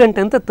 ಗಂಟೆ 3 ಗಂಟೆ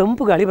ಅಂತ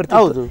ತಂಪು ಗಾಳಿ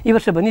ಬರ್ತಿತ್ತು, ಈ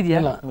ವರ್ಷ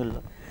ಬಂದಿದೆಯಲ್ಲ.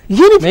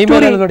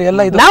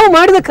 ನಾವು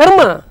ಮಾಡಿದ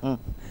ಕರ್ಮ,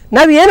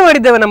 ನಾವು ಏನು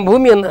ಮಾಡಿದ್ದೇವೆ ನಮ್ಮ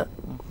ಭೂಮಿಯನ್ನ.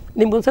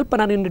 ನಿಮ್ಗೊಂದು ಸ್ವಲ್ಪ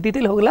ನಾನು ಇನ್ನು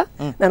ಡೀಟೇಲ್ ಹೋಗಲ್ಲ,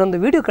 ನಾನೊಂದು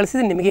ವಿಡಿಯೋ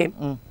ಕಳಿಸಿದ್ದೀನಿ ನಿಮಗೆ.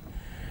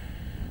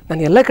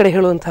 ನಾನು ಎಲ್ಲ ಕಡೆ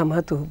ಹೇಳುವಂತಹ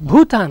ಮಾತು,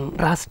 ಭೂತಾನ್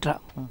ರಾಷ್ಟ್ರ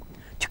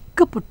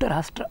ಚಿಕ್ಕ ಪುಟ್ಟ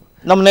ರಾಷ್ಟ್ರ,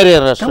 ನಮ್ಮ ನೆರೆಯ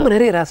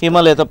ರಾಷ್ಟ್ರ.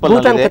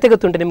 ಭೂತಾನ್ ಕತೆ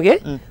ಗೊತ್ತುಂಟು ನಿಮಗೆ?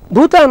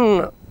 ಭೂತಾನ್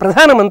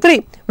ಪ್ರಧಾನಮಂತ್ರಿ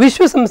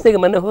ವಿಶ್ವಸಂಸ್ಥೆಗೆ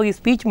ಮೊನ್ನೆ ಹೋಗಿ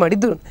ಸ್ಪೀಚ್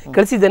ಮಾಡಿದ್ದು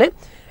ಕಳಿಸಿದ್ದೇನೆ.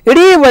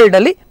 ಇಡೀ ವರ್ಲ್ಡ್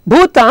ಅಲ್ಲಿ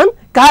ಭೂತಾನ್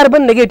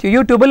ಕಾರ್ಬನ್ ನೆಗೆಟಿವ್,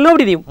 ಯೂಟ್ಯೂಬ್ ಅಲ್ಲಿ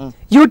ನೋಡಿದೀವಿ,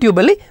 ಯೂಟ್ಯೂಬ್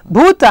ಅಲ್ಲಿ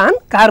ಭೂತಾನ್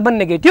ಕಾರ್ಬನ್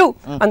ನೆಗೆಟಿವ್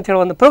ಅಂತ ಹೇಳೋ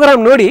ಒಂದು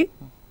ಪ್ರೋಗ್ರಾಮ್ ನೋಡಿ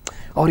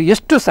ಅವ್ರು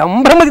ಎಷ್ಟು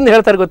ಸಂಭ್ರಮದಿಂದ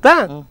ಹೇಳ್ತಾರೆ ಗೊತ್ತಾ?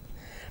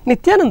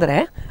 ನಿತ್ಯಾನಂದರೆ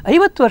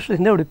 50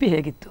 ವರ್ಷದಿಂದ ಉಡುಪಿ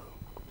ಹೇಗಿತ್ತು,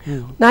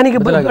 ನಾನೀಗ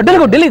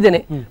ಅಡ್ಡಲಗುಡ್ಡಲ್ಲಿದ್ದೇನೆ,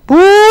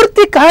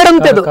 ಪೂರ್ತಿ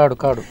ಕಾಡಂತೆದು.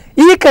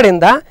 ಈ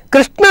ಕಡೆಯಿಂದ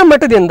ಕೃಷ್ಣ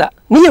ಮಠದಿಂದ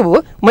ನೀವು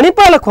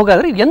ಮಣಿಪಾಲಕ್ಕೆ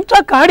ಹೋಗಾದ್ರೆ ಎಂತ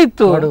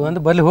ಕಾಡಿತ್ತು,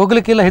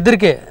 ಹೋಗ್ಲಿಕ್ಕಿಲ್ಲ,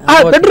 ಹೆದರಿಕೆ.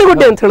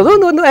 ದಡ್ಡಗುಡ್ಡೆ ಅಂತ ಹೇಳೋದು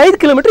ಒಂದು 5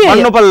 ಕಿಲೋಮೀಟರ್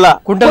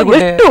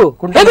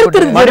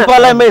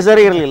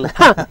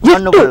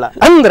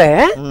ಅಂದ್ರೆ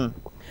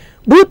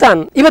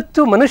ಭೂತಾನ್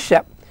ಇವತ್ತು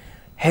ಮನುಷ್ಯ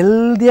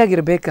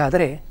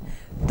ಹೆಲ್ದಿಯಾಗಿರ್ಬೇಕಾದ್ರೆ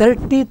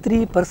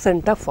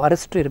 33% ಆಫ್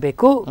ಫಾರೆಸ್ಟ್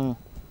ಇರಬೇಕು.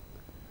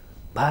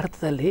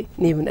 ಭಾರತದಲ್ಲಿ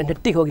ನೀವು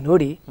ನೆಟ್ಟಿಗೆ ಹೋಗಿ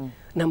ನೋಡಿ,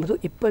 ನಮ್ಮದು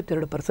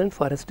 22%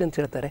 ಫಾರೆಸ್ಟ್ ಅಂತ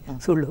ಹೇಳ್ತಾರೆ,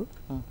 ಸುಳ್ಳು,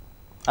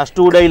 ಅಷ್ಟು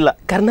ಕೂಡ ಇಲ್ಲ.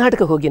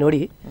 ಕರ್ನಾಟಕ ಹೋಗಿ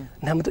ನೋಡಿ,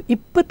 ನಮ್ಮದು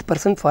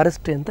 20%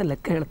 ಫಾರೆಸ್ಟ್ ಅಂತ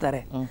ಲೆಕ್ಕ ಹೇಳ್ತಾರೆ.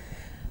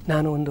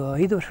 ನಾನು ಒಂದು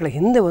 5 ವರ್ಷಗಳ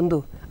ಹಿಂದೆ ಒಂದು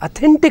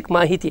ಅಥೆಂಟಿಕ್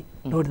ಮಾಹಿತಿ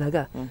ನೋಡಿದಾಗ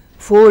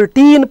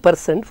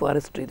 14%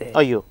 ಫಾರೆಸ್ಟ್ ಇದೆ.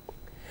 ಅಯ್ಯೋ,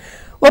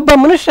 ಒಬ್ಬ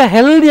ಮನುಷ್ಯ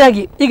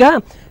ಹೆಲ್ದಿಯಾಗಿ ಈಗ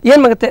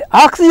ಏನ್ ಮಾಡುತ್ತೆ,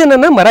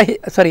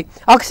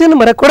 ಆಕ್ಸಿಜನ್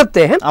ಮರ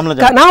ಕೊಡುತ್ತೆ,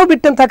 ನಾವು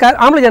ಬಿಟ್ಟಂತಹ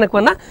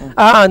ಆಮ್ಲಜನಕವನ್ನ,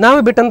 ನಾವು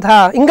ಬಿಟ್ಟಂತಹ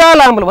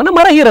ಇಂಗಾಲ ಆಮ್ಲವನ್ನ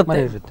ಮರ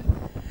ಹೀರುತ್ತೆ.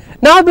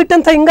 ನಾವು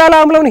ಬಿಟ್ಟಂತಹ ಇಂಗಾಲ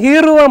ಆಮ್ಲವನ್ನು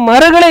ಹೀರುವ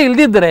ಮರಗಳೇ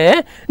ಇಲ್ದಿದ್ರೆ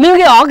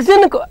ನಿಮಗೆ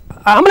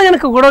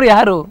ಆಮ್ಲಜನಕ ಕೊಡೋರು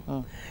ಯಾರು?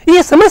 ಈ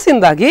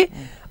ಸಮಸ್ಯೆಯಿಂದಾಗಿ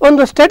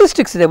ಒಂದು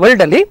ಸ್ಟ್ಯಾಟಿಸ್ಟಿಕ್ಸ್ ಇದೆ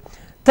ವರ್ಲ್ಡ್ ಅಲ್ಲಿ,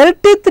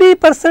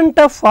 33%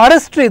 ಆಫ್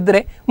ಫಾರೆಸ್ಟ್ರಿ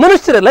ಇದ್ರೆ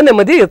ಮನುಷ್ಯರೆಲ್ಲ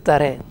ನೆಮ್ಮದಿ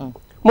ಇರ್ತಾರೆ.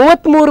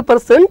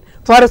 33%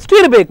 ಫಾರೆಸ್ಟ್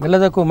ಇರಬೇಕು.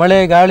 ಎಲ್ಲದಕ್ಕೂ ಮಳೆ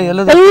ಗಾಳಿ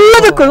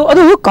ಎಲ್ಲದಕ್ಕೂ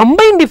ಅದು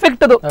ಕಂಬೈನ್ಡ್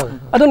ಇಫೆಕ್ಟ್.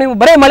 ಅದು ನೀವು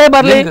ಬರೇ ಮಳೆ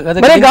ಬರ್ಲಿ,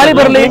 ಬರೇ ಗಾಳಿ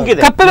ಬರ್ಲಿ,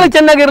 ಕಪ್ಪೆಗಳು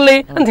ಚೆನ್ನಾಗಿರ್ಲಿ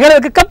ಅಂತ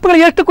ಹೇಳೋದಕ್ಕೆ ಕಪ್ಪೆಗಳು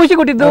ಎಷ್ಟು ಖುಷಿ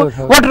ಕೊಟ್ಟಿದ್ದು.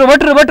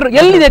 ಒಟ್ರು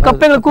ಎಲ್ಲಿದೆ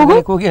ಕಪ್ಪೆಗಳ ಕೂಗು?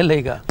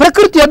 ಈಗ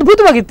ಪ್ರಕೃತಿ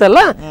ಅದ್ಭುತವಾಗಿತ್ತಲ್ಲ.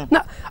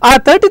 ಆ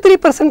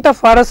 33% ಆಫ್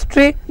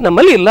ಫಾರೆಸ್ಟ್ರಿ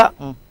ನಮ್ಮಲ್ಲಿ ಇಲ್ಲ.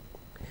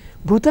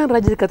 ಭೂತಾನ್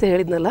ರಾಜ್ಯದ ಕಥೆ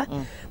ಹೇಳಿದ್ನಲ್ಲ,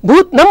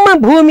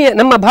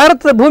 ನಮ್ಮ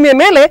ಭಾರತದ ಭೂಮಿಯ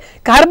ಮೇಲೆ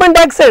ಕಾರ್ಬನ್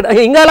ಡೈಆಕ್ಸೈಡ್,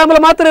 ಇಂಗಾಲಾಮ್ಲ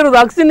ಮಾತ್ರ ಇರೋದು,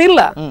 ಆಕ್ಸಿಜನ್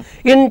ಇಲ್ಲ.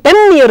 ಇನ್ 10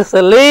 years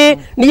ಅಲ್ಲಿ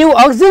ನೀವು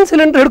ಆಕ್ಸಿಜನ್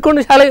ಸಿಲಿಂಡರ್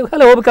ಹಿಡ್ಕೊಂಡು ಶಾಲೆ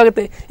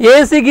ಹೋಗ್ಬೇಕಾಗುತ್ತೆ.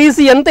 AC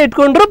ಗೀಸಿ ಅಂತ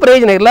ಇಟ್ಕೊಂಡ್ರು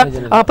ಪ್ರಯೋಜನ ಇಲ್ಲ,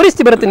 ಆ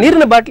ಪರಿಸ್ಥಿತಿ ಬರುತ್ತೆ.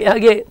 ನೀರಿನ ಬಾಟ್ಲಿ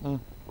ಹಾಗೆ.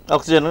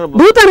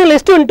 ಭೂತಾನಲ್ಲಿ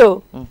ಎಷ್ಟು ಉಂಟು?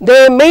 They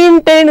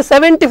maintain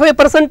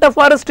 75% of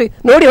forestry.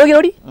 ಹೋಗಿ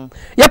ನೋಡಿ,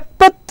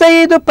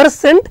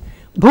 75%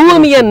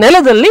 ಭೂಮಿಯ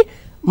ನೆಲದಲ್ಲಿ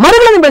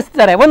ಮರಗಳನ್ನು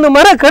ಬೆಳೆಸ್ತಾರೆ. ಒಂದು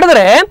ಮರ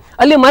ಕಡಿದ್ರೆ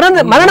ಅಲ್ಲಿ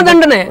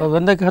ಮರಣದಂಡನೆ.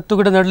 10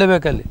 ಗಿಡ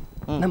ನಡಲೇಬೇಕಲ್ಲಿ.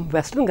 ನಮ್ಮ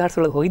ವೆಸ್ಟರ್ನ್ ಘಾಟ್ಸ್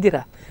ಒಳಗೆ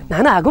ಹೋಗಿದ್ದೀರಾ?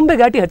 ನಾನು ಅಗುಂಬೆ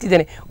ಘಾಟಿ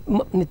ಹತ್ತಿದ್ದೇನೆ.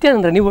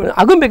 ನಿತ್ಯಾನಂದ್ರ, ನೀವು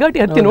ಅಗುಂಬೆ ಘಾಟಿ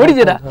ಹತ್ತಿ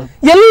ನೋಡಿದ್ದೀರಾ?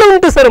 ಎಲ್ಲ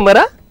ಉಂಟು ಸರ್ ಮರ,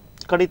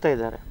 ಕಡಿತಾ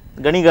ಇದ್ದಾರೆ.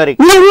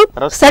 ಗಣಿಗಾರಿಕೆ ನೀವು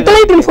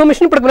ಸ್ಯಾಟಲೈಟ್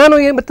ಇನ್ಫಾರ್ಮೇಶನ್ ಪಡ್ಕೊಂಡು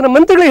ನಾನು ಮತ್ತೆ ನಮ್ಮ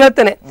ಮಂತ್ರಿಗಳಿಗೆ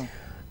ಹೇಳ್ತೇನೆ,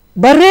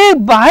 ಬರೇ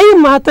ಬಾಯಿ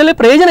ಮಾತಲ್ಲೇ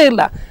ಪ್ರಯೋಜನ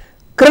ಇಲ್ಲ.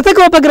 ಕೃತಕ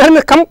ಉಪಗ್ರಹ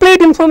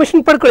ಕಂಪ್ಲೀಟ್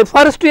ಇನ್ಫಾರ್ಮೇಶನ್ ಪಡ್ಕೊಳ್ಳಿ,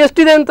 ಫಾರೆಸ್ಟ್ರಿ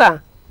ಎಷ್ಟಿದೆ ಅಂತ,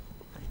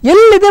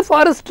 ಎಲ್ಲಿದೆ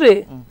ಫಾರೆಸ್ಟ್ರಿ,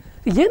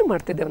 ಏನು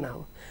ಮಾಡ್ತಿದ್ದೇವೆ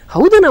ನಾವು?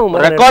 ಹೌದಾ, ನಾವು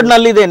ರೆಕಾರ್ಡ್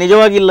ನಲ್ಲಿದೆ,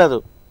 ನಿಜವಾಗಿಲ್ಲ ಅದು.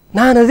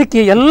 ನಾನು ಅದಕ್ಕೆ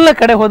ಎಲ್ಲ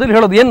ಕಡೆ ಹೋದಲ್ಲಿ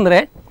ಹೇಳೋದು ಏನಂದ್ರೆ,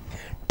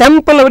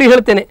 ಟೆಂಪಲ್ ಅವ್ರಿಗೆ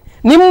ಹೇಳ್ತೇನೆ,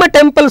 ನಿಮ್ಮ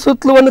ಟೆಂಪಲ್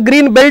ಸುತ್ತಲೂ ಒಂದು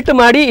ಗ್ರೀನ್ ಬೆಲ್ಟ್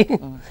ಮಾಡಿ,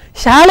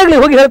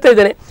 ಶಾಲೆಗಳಿಗೆ ಹೋಗಿ ಹೇಳ್ತಾ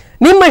ಇದ್ದೇನೆ,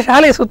 ನಿಮ್ಮ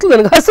ಶಾಲೆ ಸುತ್ತಲೂ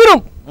ನನಗೆ ಹಸಿರು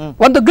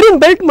ಒಂದು ಗ್ರೀನ್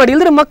ಬೆಲ್ಟ್ ಮಾಡಿ,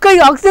 ಇಲ್ಲದ್ರೆ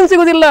ಮಕ್ಕಳಿಗೆ ಆಕ್ಸಿಜನ್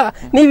ಸಿಗೋದಿಲ್ಲ.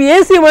 ನೀವು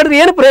AC ಮಾಡಿದ್ರೆ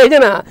ಏನು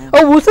ಪ್ರಯೋಜನ?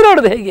 ಅವು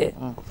ಉಸಿರಾಡೋದು ಹೇಗೆ?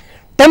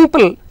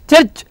 ಟೆಂಪಲ್,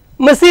 ಚರ್ಚ್,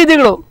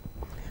 ಮಸೀದಿಗಳು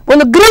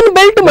ಒಂದು ಗ್ರೀನ್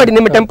ಬೆಲ್ಟ್ ಮಾಡಿ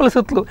ನಿಮ್ಮ ಟೆಂಪಲ್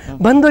ಸುತ್ತಲೂ,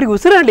 ಬಂದವರಿಗೆ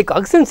ಉಸಿರಾಡ್ಲಿಕ್ಕೆ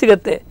ಆಕ್ಸಿಜನ್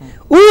ಸಿಗತ್ತೆ.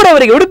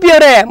 ಊರವರಿಗೆ,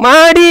 ಉಡುಪಿಯವರೇ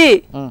ಮಾಡಿ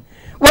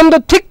ಒಂದು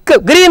ಥಿಕ್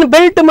ಗ್ರೀನ್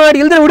ಬೆಲ್ಟ್ ಮಾಡಿ,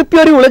 ಇಲ್ಲದ್ರೆ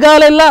ಉಡುಪಿಯವರಿಗೆ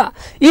ಉಳಗಾಲ ಇಲ್ಲ.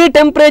 ಈ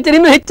ಟೆಂಪರೇಚರ್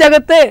ಇನ್ನೂ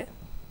ಹೆಚ್ಚಾಗತ್ತೆ,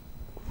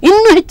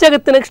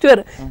 ನೆಕ್ಸ್ಟ್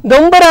ಇಯರ್.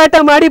 ದೊಂಬರಾಟ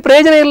ಮಾಡಿ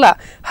ಪ್ರಯೋಜನ ಇಲ್ಲ.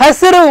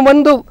 ಹಸಿರು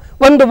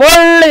ಒಂದು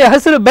ಒಳ್ಳೆಯ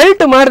ಹಸಿರು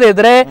ಬೆಲ್ಟ್ ಮಾಡದೇ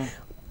ಇದ್ರೆ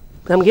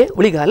ನಮಗೆ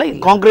ಉಳಿಗಾಲ ಇಲ್ಲ.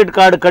 ಕಾಂಕ್ರೀಟ್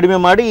ಕಾರ್ಡ್ ಕಡಿಮೆ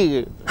ಮಾಡಿ,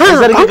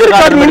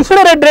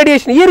 ಇನ್ಫ್ರಾರೆಡ್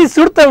ರೇಡಿಯೇಷನ್ ಈ ರೀತಿ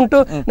ಸುಡ್ತಾ ಉಂಟು,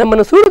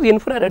 ನಮ್ಮನ್ನು ಸುಡುದು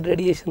ಇನ್ಫ್ರಾರೆಡ್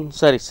ರೇಡಿಯೇಷನ್.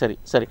 ಸರಿ.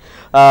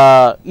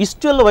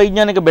 ಇಷ್ಟೆಲ್ಲ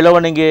ವೈಜ್ಞಾನಿಕ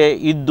ಬೆಳವಣಿಗೆ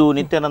ಇದ್ದು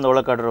ನಿತ್ಯಾನಂದ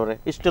ಒಳಕಾಡ್ರವರೇ,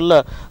 ಇಷ್ಟೆಲ್ಲ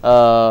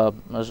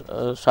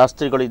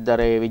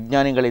ಶಾಸ್ತ್ರಿಗಳಿದ್ದಾರೆ,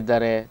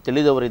 ವಿಜ್ಞಾನಿಗಳಿದ್ದಾರೆ,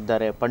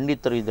 ತಿಳಿದವರಿದ್ದಾರೆ,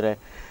 ಪಂಡಿತರು ಇದ್ದಾರೆ,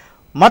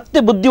 ಮತ್ತೆ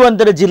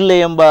ಬುದ್ಧಿವಂತರ ಜಿಲ್ಲೆ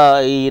ಎಂಬ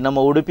ಈ ನಮ್ಮ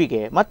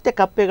ಉಡುಪಿಗೆ ಮತ್ತೆ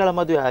ಕಪ್ಪೆಗಳ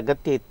ಮದುವೆ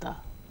ಅಗತ್ಯ ಇತ್ತ?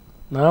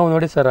 ನಾವು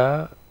ನೋಡಿ ಸರ,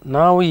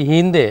 ನಾವು ಈ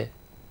ಹಿಂದೆ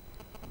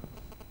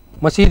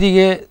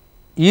ಮಸೀದಿಗೆ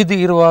ಈದ್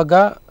ಇರುವಾಗ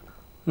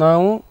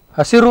ನಾವು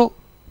ಹಸಿರು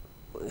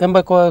ಎಂಬ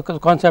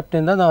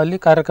ಕಾನ್ಸೆಪ್ಟಿಂದ ನಾವು ಅಲ್ಲಿ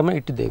ಕಾರ್ಯಕ್ರಮ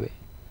ಇಟ್ಟಿದ್ದೇವೆ.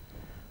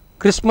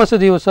 ಕ್ರಿಸ್ಮಸ್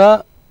ದಿವಸ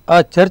ಆ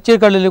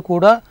ಚರ್ಚೆಗಳಲ್ಲಿ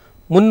ಕೂಡ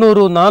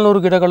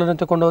 300-400 ಗಿಡಗಳನ್ನು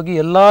ತಗೊಂಡೋಗಿ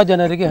ಎಲ್ಲ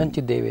ಜನರಿಗೆ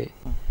ಹಂಚಿದ್ದೇವೆ.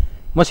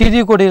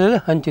 ಮಸೀದಿ ಕೊಡಿಯಲ್ಲಿ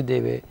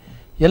ಹಂಚಿದ್ದೇವೆ.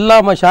 ಎಲ್ಲ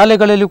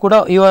ಶಾಲೆಗಳಲ್ಲಿ ಕೂಡ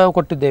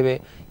ಕೊಟ್ಟಿದ್ದೇವೆ.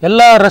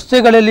 ಎಲ್ಲ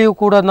ರಸ್ತೆಗಳಲ್ಲಿಯೂ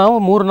ಕೂಡ ನಾವು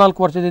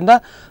 3-4 ವರ್ಷದಿಂದ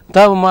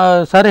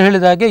ಸರ್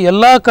ಹೇಳಿದಾಗೆ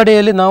ಎಲ್ಲ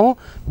ಕಡೆಯಲ್ಲಿ ನಾವು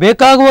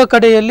ಬೇಕಾಗುವ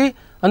ಕಡೆಯಲ್ಲಿ,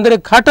 ಅಂದರೆ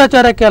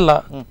ಕಾಟಾಚಾರಕ್ಕೆ ಅಲ್ಲ,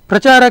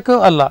 ಪ್ರಚಾರಕ್ಕೂ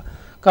ಅಲ್ಲ,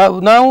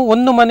 ನಾವು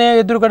ಒಂದು ಮನೆ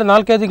ಎದುರುಗಡೆ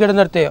 4-5 ಗಿಡ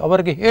ನಡ್ತೇವೆ,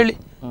 ಅವರಿಗೆ ಹೇಳಿ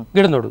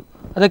ಗಿಡ ನೋಡು,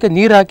 ಅದಕ್ಕೆ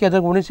ನೀರು ಹಾಕಿ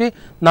ಅದಕ್ಕೆ ಉಣಿಸಿ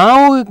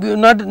ನಾವು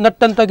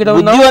ನಟ್ಟಂತ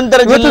ಗಿಡವನ್ನು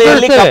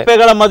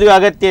ಕಪ್ಪೆಗಳ ಮದುವೆ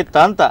ಅಗತ್ಯ ಇತ್ತ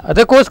ಅಂತ.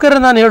 ಅದಕ್ಕೋಸ್ಕರ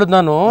ನಾನು ಹೇಳುದು,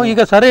 ನಾನು ಈಗ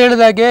ಸರಿ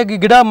ಹೇಳಿದಾಗೆ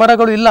ಗಿಡ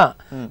ಮರಗಳು ಇಲ್ಲ,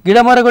 ಗಿಡ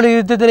ಮರಗಳು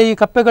ಇದ್ದಿದ್ರೆ ಈ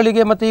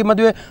ಕಪ್ಪೆಗಳಿಗೆ ಮತ್ತೆ ಈ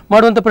ಮದುವೆ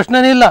ಮಾಡುವಂತ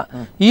ಪ್ರಶ್ನೆನೇ ಇಲ್ಲ.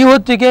 ಈ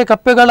ಹೊತ್ತಿಗೆ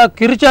ಕಪ್ಪೆಗಳ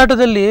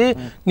ಕಿರುಚಾಟದಲ್ಲಿ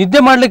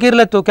ನಿದ್ದೆ ಮಾಡ್ಲಿಕ್ಕೆ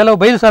ಇರಲಿತ್ತು ಕೆಲವು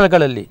ಬಯಲು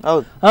ಸ್ಥಳಗಳಲ್ಲಿ.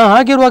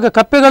 ಹಾಗಿರುವಾಗ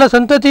ಕಪ್ಪೆಗಳ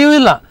ಸಂತತಿಯೂ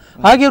ಇಲ್ಲ.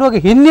 ಹಾಗಿರುವಾಗ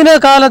ಹಿಂದಿನ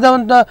ಕಾಲದ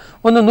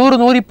ಒಂದು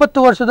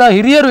 100-120 ವರ್ಷದ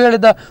ಹಿರಿಯರು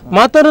ಹೇಳಿದ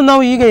ಮಾತನ್ನು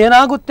ನಾವು ಈಗ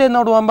ಏನಾಗುತ್ತೆ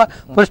ನೋಡುವ ಎಂಬ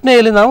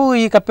ಪ್ರಶ್ನೆಯಲ್ಲಿ ನಾವು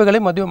ಈ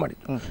ಕಪ್ಪೆಗಳಿಗೆ ಮದುವೆ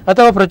ಮಾಡಿದ್ವಿ.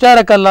 ಅಥವಾ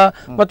ಪ್ರಚಾರಕ್ಕಲ್ಲ,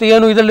 ಮತ್ತು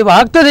ಏನು ಇದರಲ್ಲಿ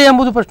ಆಗ್ತದೆ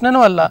ಎಂಬುದು ಪ್ರಶ್ನೆನೂ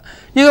ಅಲ್ಲ.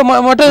 ಈಗ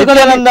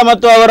ಮಠಗಳಿಂದ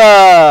ಮತ್ತು ಅವರ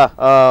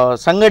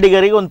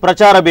ಸಂಗಡಿಗರಿಗೆ ಒಂದು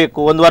ಪ್ರಚಾರ ಬೇಕು,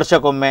 ಒಂದು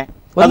ವರ್ಷಕ್ಕೊಮ್ಮೆ.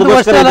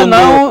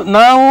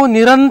 ನಾವು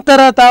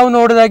ನಿರಂತರ ತಾವು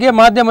ನೋಡಿದಾಗೆ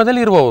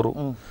ಮಾಧ್ಯಮದಲ್ಲಿ ಇರುವವರು,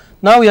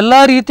 ನಾವು ಎಲ್ಲ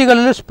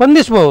ರೀತಿಗಳಲ್ಲಿ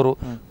ಸ್ಪಂದಿಸುವವರು.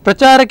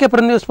 ಪ್ರಚಾರಕ್ಕೆ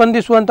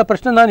ಸ್ಪಂದಿಸುವಂಥ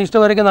ಪ್ರಶ್ನೆ ನಾನು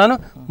ಇಷ್ಟವರೆಗೆ ನಾನು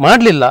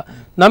ಮಾಡಲಿಲ್ಲ.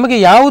 ನಮಗೆ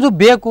ಯಾವುದು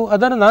ಬೇಕು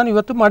ಅದನ್ನು ನಾನು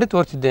ಇವತ್ತು ಮಾಡಿ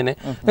ತೋರಿಸಿದ್ದೇನೆ.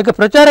 ಯಾಕೆ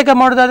ಪ್ರಚಾರಕ್ಕೆ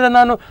ಮಾಡೋದಾದ್ರೆ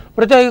ನಾನು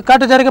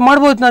ಕಾಟಾಚಾರಕ್ಕೆ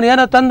ಮಾಡ್ಬೋದು, ನಾನು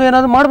ಏನೋ ತಂದು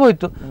ಏನಾದ್ರು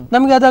ಮಾಡ್ಬೋಯ್ತು.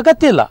 ನಮಗೆ ಅದು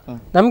ಅಗತ್ಯ ಇಲ್ಲ.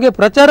 ನಮಗೆ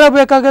ಪ್ರಚಾರ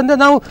ಬೇಕಾಗಂದ್ರೆ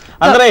ನಾವು,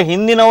 ಅಂದ್ರೆ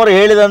ಹಿಂದಿನವರು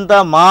ಹೇಳಿದಂತ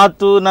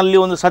ಮಾತುನಲ್ಲಿ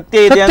ಒಂದು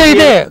ಸತ್ಯ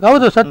ಇದೆ.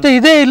 ಹೌದು, ಸತ್ಯ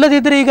ಇದೆ,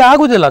 ಇಲ್ಲದಿದ್ರೆ ಈಗ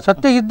ಆಗುದಿಲ್ಲ.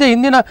 ಸತ್ಯ ಇದ್ದೇ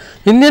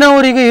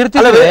ಹಿಂದಿನವರಿಗೆ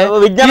ಇರ್ತಿಲ್ಲ.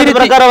 ವಿಜ್ಞಾನದ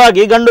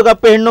ಪ್ರಕಾರವಾಗಿ ಗಂಡು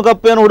ಕಪ್ಪೆ ಹೆಣ್ಣು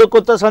ಕಪ್ಪೆಯನ್ನು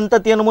ಹುಡುಕುತ್ತಾ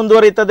ಸಂತತಿಯನ್ನು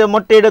ಮುಂದುವರಿಯುತ್ತದೆ,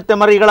 ಮೊಟ್ಟೆ ಇಡುತ್ತೆ,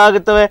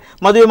 ಮರಿಗಳಾಗುತ್ತವೆ,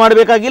 ಮದುವೆ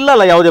ಮಾಡಬೇಕಾಗಿಲ್ಲ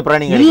ಯಾವುದೇ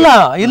ಪ್ರಾಣಿ ಇಲ್ಲ.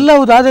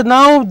 ಹೌದು, ಆದ್ರೆ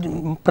ನಾವು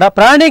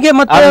ಪ್ರಾಣಿಗೆ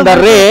ಮತ್ತೆ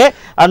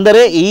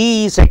ಅಂದರೆ ಈ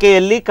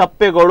ಸೆಕೆಯಲ್ಲಿ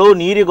ಕಪ್ಪೆಗಳು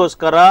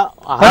ನೀರಿಗೋಸ್ಕರ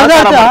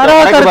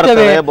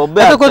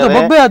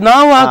ಬೊಬ್ಬೆ.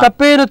 ನಾವು ಆ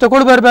ಕಪ್ಪೆಯನ್ನು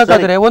ತಗೊಂಡು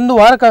ಬರ್ಬೇಕಾದ್ರೆ 1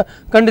 ವಾರ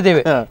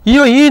ಕಂಡಿದ್ದೇವೆ. ಈ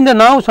ಹಿಂದೆ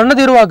ನಾವು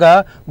ಸಣ್ಣದಿರುವಾಗ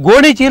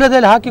ಗೋಣಿ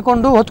ಚೀಲದಲ್ಲಿ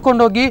ಹಾಕಿಕೊಂಡು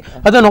ಹೊತ್ಕೊಂಡು ಹೋಗಿ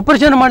ಅದನ್ನು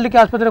ಆಪರೇಷನ್ ಮಾಡ್ಲಿಕ್ಕೆ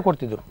ಆಸ್ಪತ್ರೆ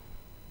ಕೊಡ್ತಿದ್ರು.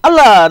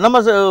 ಅಲ್ಲ, ನಮ್ಮ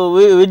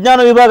ವಿಜ್ಞಾನ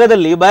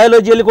ವಿಭಾಗದಲ್ಲಿ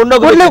ಬಯಾಲಜಿಯಲ್ಲಿ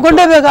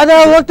ಕೊಂಡೋಗ್ಬೇಕು, ಅದ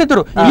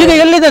ಹೋಗ್ತಿದ್ರು. ಈಗ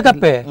ಎಲ್ಲಿದೆ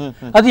ಕಪ್ಪೆ?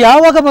 ಅದು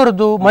ಯಾವಾಗ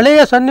ಬರುದು?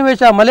 ಮಳೆಯ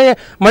ಸನ್ನಿವೇಶ,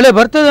 ಮಳೆ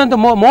ಬರ್ತದೆ ಅಂತ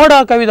ಮೋಡ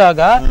ಕವಿದಾಗ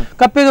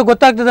ಕಪ್ಪೆಗೆ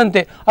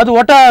ಗೊತ್ತಾಗ್ತದಂತೆ. ಅದು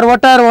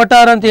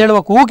ಒಟಾರ್ ಅಂತ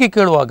ಹೇಳುವ ಕೂಗಿ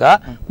ಕೇಳುವಾಗ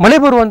ಮಳೆ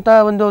ಬರುವಂತ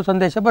ಒಂದು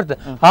ಸಂದೇಶ ಬರ್ತದೆ.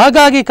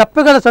 ಹಾಗಾಗಿ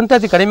ಕಪ್ಪೆಗಳ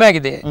ಸಂತತಿ ಕಡಿಮೆ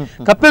ಆಗಿದೆ.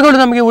 ಕಪ್ಪೆಗಳು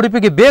ನಮಗೆ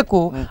ಉಡುಪಿಗೆ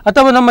ಬೇಕು,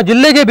 ಅಥವಾ ನಮ್ಮ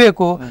ಜಿಲ್ಲೆಗೆ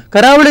ಬೇಕು,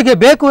 ಕರಾವಳಿಗೆ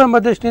ಬೇಕು ಎಂಬ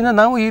ದೃಷ್ಟಿಯಿಂದ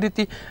ನಾವು ಈ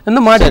ರೀತಿ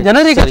ಮಾಡಿ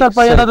ಜನರಿಗೆ ಸ್ವಲ್ಪ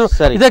ಏನಾದ್ರು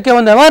ಇದಕ್ಕೆ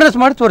ಒಂದು ಅವೇರ್ನೆಸ್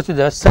ಮಾಡಿ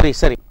ತೋರಿಸಿದ್ದೇವೆ.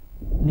 ಸರಿ.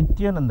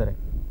 ನಿತ್ಯಾನಂದರೆ,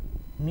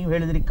 ನೀವು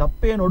ಹೇಳಿದ್ರಿ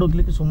ಕಪ್ಪೆಯನ್ನು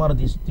ಹುಡುಕ್ಲಿಕ್ಕೆ ಸುಮಾರು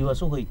ದಿವಸ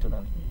ಹೋಯಿತು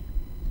ನನಗೆ.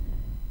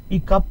 ಈ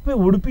ಕಪ್ಪೆ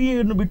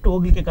ಉಡುಪಿಯನ್ನು ಬಿಟ್ಟು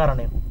ಹೋಗ್ಲಿಕ್ಕೆ ಕಾರಣ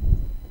ಏನು?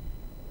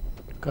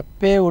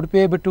 ಕಪ್ಪೆ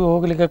ಉಡುಪಿಯೇ ಬಿಟ್ಟು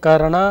ಹೋಗ್ಲಿಕ್ಕೆ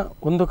ಕಾರಣ,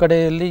 ಒಂದು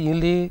ಕಡೆಯಲ್ಲಿ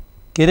ಇಲ್ಲಿ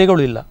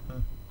ಕೆರೆಗಳು ಇಲ್ಲ.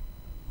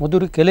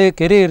 ಮೊದಲು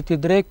ಕೆರೆ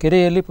ಇರ್ತಿದ್ರೆ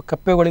ಕೆರೆಯಲ್ಲಿ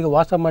ಕಪ್ಪೆಗಳಿಗೆ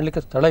ವಾಸ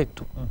ಮಾಡಲಿಕ್ಕೆ ಸ್ಥಳ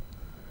ಇತ್ತು.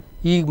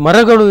 ಈ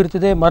ಮರಗಳು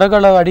ಇರ್ತದೆ,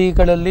 ಮರಗಳ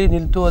ಅಡಿಗಳಲ್ಲಿ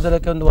ನಿಂತು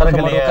ಅದಕ್ಕೆ ಒಂದು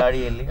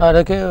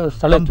ಅದಕ್ಕೆ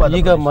ಸ್ಥಳ ಇತ್ತು.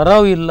 ಈಗ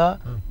ಮರವೂ ಇಲ್ಲ,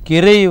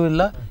 ಕೆರೆಯೂ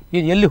ಇಲ್ಲ.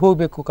 ಎಲ್ಲಿ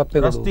ಹೋಗ್ಬೇಕು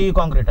ಕಪ್ಪೆಗಳು?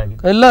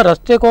 ಎಲ್ಲ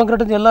ರಸ್ತೆ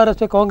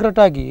ಕಾಂಕ್ರೀಟ್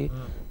ಆಗಿ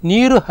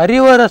ನೀರು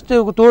ಹರಿಯುವ ರಸ್ತೆ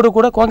ತೋಡು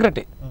ಕೂಡ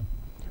ಕಾಂಕ್ರೀಟೇ.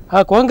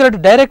 ಆ ಕಾಂಕ್ರೀಟ್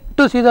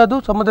ಡೈರೆಕ್ಟ್ ಸೀದಾ ಅದು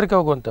ಸಮುದ್ರಕ್ಕೆ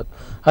ಹೋಗುವಂಥದ್ದು.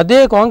 ಅದೇ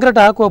ಕಾಂಕ್ರೀಟ್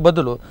ಹಾಕುವ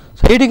ಬದಲು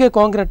ಸೈಡಿಗೆ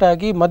ಕಾಂಕ್ರೀಟ್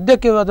ಆಗಿ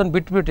ಮಧ್ಯಕ್ಕೆ ಅದನ್ನು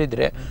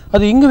ಬಿಟ್ಟಿದ್ರೆ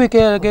ಅದು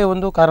ಇಂಗುವಿಕೆಗೆ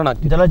ಒಂದು ಕಾರಣ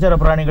ಆಗ್ತದೆ. ಜಲಚರ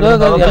ಪ್ರಾಣಿಗಳು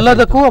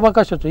ಎಲ್ಲದಕ್ಕೂ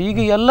ಅವಕಾಶ ಇತ್ತು.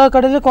 ಈಗ ಎಲ್ಲ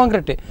ಕಡೆಯಲ್ಲೂ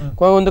ಕಾಂಕ್ರೀಟೇ.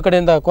 ಒಂದು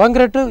ಕಡೆಯಿಂದ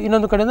ಕಾಂಕ್ರೀಟ್,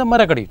 ಇನ್ನೊಂದು ಕಡೆಯಿಂದ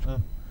ಮರ ಕಡಿಯಿತು.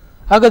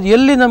 ಹಾಗಾದ್ರೆ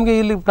ಎಲ್ಲಿ ನಮಗೆ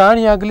ಇಲ್ಲಿ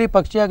ಪ್ರಾಣಿ ಆಗಲಿ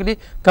ಪಕ್ಷಿ ಆಗಲಿ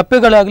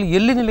ಕಪ್ಪೆಗಳಾಗಲಿ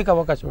ಎಲ್ಲಿ ನಿಲ್ಲಕ್ಕೆ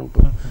ಅವಕಾಶ ಉಂಟು?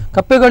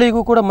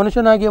 ಕಪ್ಪೆಗಳಿಗೂ ಕೂಡ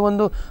ಮನುಷ್ಯನಾಗಿ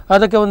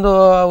ಅದಕ್ಕೆ ಒಂದು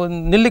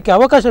ನಿಲ್ಲಕ್ಕೆ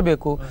ಅವಕಾಶ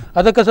ಬೇಕು.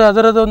 ಅದಕ್ಕೆ ಸಹ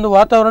ಅದರದೊಂದು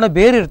ವಾತಾವರಣ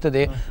ಬೇರೆ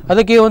ಇರ್ತದೆ,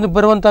 ಅದಕ್ಕೆ ಒಂದು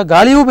ಬರುವಂಥ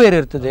ಗಾಳಿಯೂ ಬೇರೆ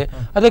ಇರ್ತದೆ,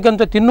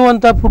 ಅದಕ್ಕಂತ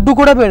ತಿನ್ನುವಂಥ ಫುಡ್ಡು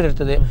ಕೂಡ ಬೇರೆ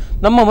ಇರ್ತದೆ.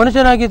 ನಮ್ಮ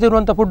ಮನುಷ್ಯನಾಗಿ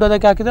ತಿರುವಂಥ ಫುಡ್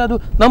ಅದಕ್ಕೆ ಹಾಕಿದರೆ ಅದು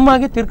ನಮ್ಮ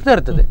ಹಾಗೆ ತಿರುಗ್ತಾ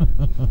ಇರ್ತದೆ.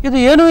 ಇದು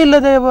ಏನೂ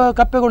ಇಲ್ಲದೆ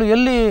ಕಪ್ಪೆಗಳು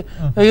ಎಲ್ಲಿ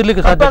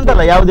ಇರ್ಲಿಕ್ಕೆ ಸಾಧ್ಯ?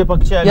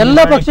 ಎಲ್ಲ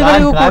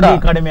ಪಕ್ಷಿಗಳಿಗೂ ಕೂಡ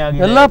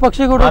ಎಲ್ಲ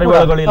ಪಕ್ಷಿಗಳು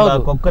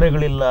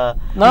ಕೊಕ್ಕರೆಗಳಿಲ್ಲ.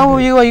 ನಾವು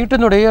ಈಗ ಇಟ್ಟು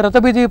ನೋಡಿ,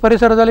 ರಥಬೀದಿ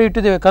ಪರಿಸರದಲ್ಲಿ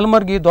ಇಟ್ಟಿದ್ದೇವೆ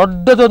ಕಲ್ಮರ್ಗಿ,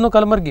 ದೊಡ್ಡದೊಂದು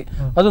ಕಲ್ಮರ್ಗಿ,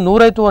 ಅದು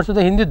 150 ವರ್ಷದ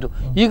ಹಿಂದಿದ್ದು.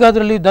 ಈಗ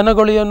ಅದರಲ್ಲಿ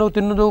ದನಗಳಿಯನ್ನು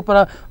ತಿನ್ನುವುದು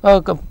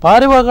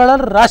ಪಾರಿವಾಳಗಳ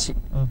ರಾಶಿ,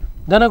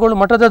 ದನಗಳು,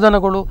 ಮಠದ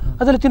ದನಗಳು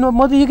ಅದರಲ್ಲಿ ತಿನ್ನುವ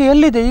ಮೊದಲು ಈಗ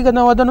ಎಲ್ಲಿದೆ? ಈಗ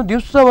ನಾವು ಅದನ್ನು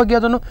ದಿವಸವಾಗಿ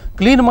ಅದನ್ನು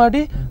ಕ್ಲೀನ್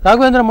ಮಾಡಿ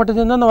ರಾಘವೇಂದ್ರ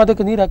ಮಠದಿಂದ ನಾವು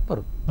ಅದಕ್ಕೆ ನೀರು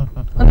ಹಾಕ್ಬಾರ್ದು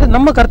ಅಂದರೆ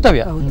ನಮ್ಮ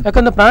ಕರ್ತವ್ಯ.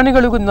 ಯಾಕಂದರೆ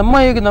ಪ್ರಾಣಿಗಳಿಗೂ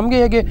ನಮಗೆ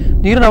ಹೇಗೆ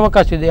ನೀರಿನ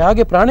ಅವಕಾಶ ಇದೆ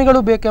ಹಾಗೆ ಪ್ರಾಣಿಗಳು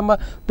ಬೇಕೆಂಬ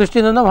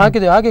ದೃಷ್ಟಿಯಿಂದ ನಾವು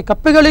ಹಾಕಿದ್ದೇವೆ. ಹಾಗೆ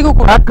ಕಪ್ಪೆಗಳಿಗೂ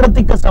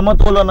ಪ್ರಾಕೃತಿಕ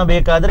ಸಮತೋಲನ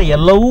ಬೇಕಾದ್ರೆ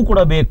ಎಲ್ಲವೂ ಕೂಡ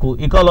ಬೇಕು,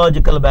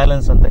 ಇಕಾಲಜಿಕಲ್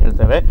ಬ್ಯಾಲೆನ್ಸ್ ಅಂತ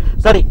ಹೇಳ್ತೇವೆ.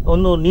 ಸರಿ,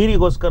 ಒಂದು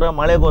ನೀರಿಗೋಸ್ಕರ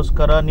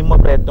ಮಳೆಗೋಸ್ಕರ ನಿಮ್ಮ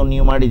ಪ್ರಯತ್ನ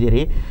ನೀವು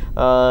ಮಾಡಿದ್ದೀರಿ.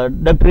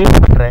 ಡಾಕ್ಟರ್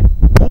ಹೇಳ್ಬಿಟ್ರೆ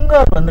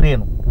ಮುಂಗಾರು ಅಂದ್ರೆ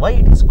ಏನು? Why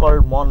it is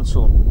called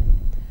monsoon?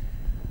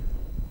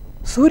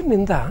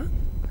 ಸೂರ್ಯನಿಂದ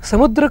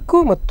ಸಮುದ್ರಕ್ಕೂ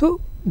ಮತ್ತು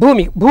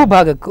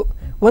ಭೂಭಾಗಕ್ಕೂ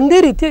ಒಂದೇ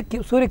ರೀತಿಯ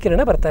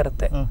ಸೂರ್ಯಕಿರಣ ಬರ್ತಾ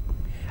ಇರುತ್ತೆ.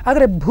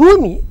 ಆದರೆ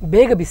ಭೂಮಿ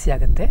ಬೇಗ ಬಿಸಿ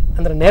ಆಗುತ್ತೆ,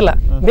 ಅಂದರೆ ನೆಲ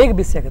ಬೇಗ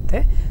ಬಿಸಿ ಆಗುತ್ತೆ,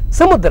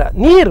 ಸಮುದ್ರ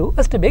ನೀರು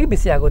ಅಷ್ಟು ಬೇಗ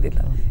ಬಿಸಿ ಆಗೋದಿಲ್ಲ.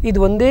 ಇದು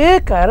ಒಂದೇ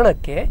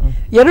ಕಾರಣಕ್ಕೆ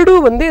ಎರಡೂ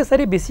ಒಂದೇ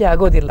ಸರಿ ಬಿಸಿ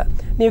ಆಗೋದಿಲ್ಲ.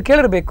 ನೀವು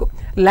ಕೇಳಿರಬೇಕು,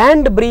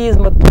 ಲ್ಯಾಂಡ್ ಬ್ರೀಸ್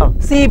ಮತ್ತು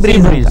ಸಿ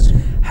ಬ್ರೀಸ್.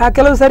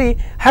 ಕೆಲವು ಸರಿ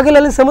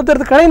ಹಗಲಲ್ಲಿ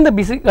ಸಮುದ್ರದ ಕಡೆಯಿಂದ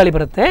ಬಿಸಿ ಗಾಳಿ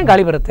ಬರುತ್ತೆ,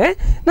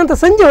 ನಂತರ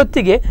ಸಂಜೆ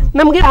ಹೊತ್ತಿಗೆ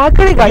ನಮಗೆ ಆ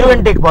ಕಡೆ ಗಾಳಿ.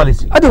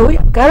 ಅದು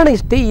ಕಾರಣ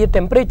ಇಷ್ಟೇ, ಈ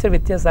ಟೆಂಪರೇಚರ್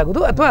ವ್ಯತ್ಯಾಸ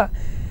ಆಗೋದು ಅಥವಾ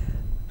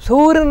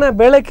ಸೂರ್ಯನ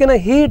ಬೆಳಕಿನ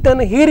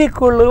ಹೀಟನ್ನು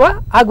ಹೀರಿಕೊಳ್ಳುವ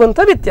ಆಗುವಂಥ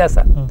ವ್ಯತ್ಯಾಸ.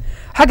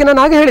 ಹಾಗೆ ನಾನು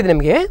ಆಗ ಹೇಳಿದೆ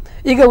ನಿಮಗೆ,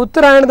 ಈಗ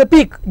ಉತ್ತರಾಯಣದ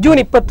ಪೀಕ್ ಜೂನ್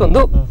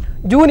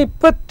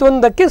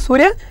 21ಕ್ಕೆ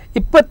ಸೂರ್ಯ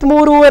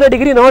 23.5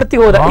 ಡಿಗ್ರಿ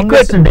ನಾರ್ತಿಗೆ ಹೋದ,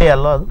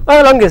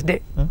 ಲಾಂಗೆಸ್ಟ್ ಡೇ,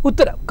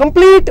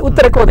 ಕಂಪ್ಲೀಟ್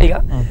ಉತ್ತರಕ್ಕೆ ಹೋದ. ಈಗ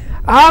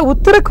ಆ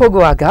ಉತ್ತರಕ್ಕೆ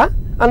ಹೋಗುವಾಗ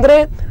ಅಂದರೆ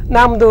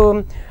ನಮ್ಮದು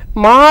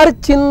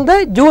ಮಾರ್ಚಿಂದ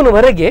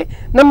ಜೂನ್ವರೆಗೆ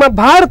ನಮ್ಮ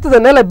ಭಾರತದ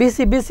ನೆಲ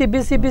ಬಿಸಿ ಬಿಸಿ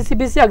ಬಿಸಿ ಬಿಸಿ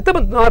ಬಿಸಿ ಆಗ್ತಾ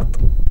ಬಂತು.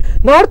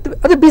 ನಾರ್ತ್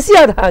ಅದು ಬಿಸಿ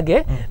ಆದ ಹಾಗೆ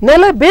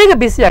ನೆಲ ಬೇಗ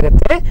ಬಿಸಿ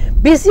ಆಗುತ್ತೆ.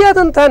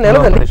 ಬಿಸಿಯಾದಂತಹ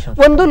ನೆಲದಲ್ಲಿ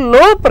ಒಂದು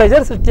ಲೋ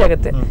ಪ್ರೆಷರ್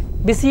ಸೃಷ್ಟಿಯಾಗುತ್ತೆ,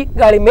 ಬಿಸಿ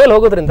ಗಾಳಿ ಮೇಲೆ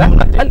ಹೋಗೋದ್ರಿಂದ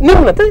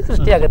ನ್ಯೂನತೆ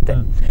ಸೃಷ್ಟಿಯಾಗುತ್ತೆ.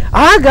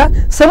 ಆಗ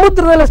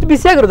ಸಮುದ್ರದಲ್ಲಿ ಅಷ್ಟು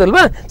ಬಿಸಿ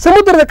ಆಗಿರೋದಲ್ವಾ,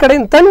 ಸಮುದ್ರದ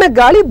ಕಡೆಯಿಂದ ತಣ್ಣ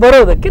ಗಾಳಿ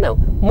ಬರೋದಕ್ಕೆ ನಾವು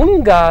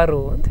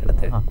ಮುಂಗಾರು ಅಂತ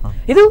ಹೇಳ್ತೇವೆ.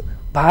 ಇದು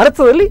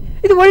ಭಾರತದಲ್ಲಿ,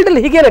 ಇದು ವರ್ಲ್ಡ್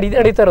ಅಲ್ಲಿ ಹೀಗೆ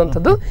ನಡೀತಾ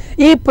ಇರುವಂಥದ್ದು.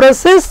 ಈ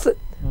ಪ್ರೊಸೆಸ್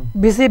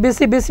ಬಿಸಿ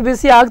ಬಿಸಿ ಬಿಸಿ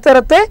ಬಿಸಿ ಆಗ್ತಾ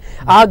ಇರತ್ತೆ.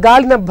 ಆ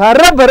ಗಾಳಿನ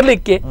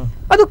ಬರಲಿಕ್ಕೆ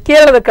ಅದು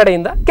ಕೇರಳದ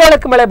ಕಡೆಯಿಂದ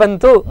ಕೇರಳಕ್ಕೆ ಮಳೆ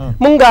ಬಂತು,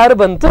 ಮುಂಗಾರು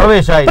ಬಂತು,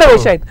 ಪ್ರವೇಶ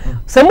ಆಯ್ತು.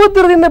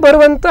 ಸಮುದ್ರದಿಂದ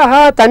ಬರುವಂತಹ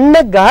ತಣ್ಣ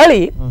ಗಾಳಿ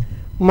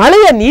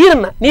ಮಳೆಯ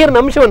ನೀರಿನ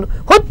ಅಂಶವನ್ನು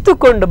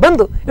ಹೊತ್ತುಕೊಂಡು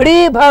ಬಂದು ಇಡೀ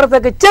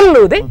ಭಾರತಕ್ಕೆ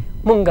ಚೆಲ್ಲುವುದೇ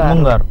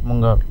ಮುಂಗಾರು.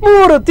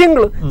 3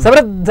 ತಿಂಗಳು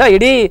ಸಮೃದ್ಧ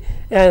ಇಡೀ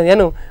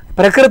ಏನು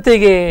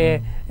ಪ್ರಕೃತಿಗೆ,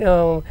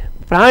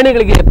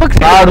 ಪ್ರಾಣಿಗಳಿಗೆ,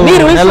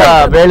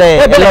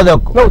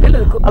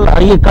 ಅಲ್ಲ.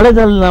 ಈ ಕಳೆದ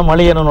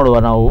ಮಳೆಯನ್ನು ನೋಡುವ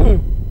ನಾವು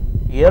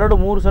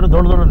 2-3 ಸರಿ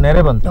ದೊಡ್ಡ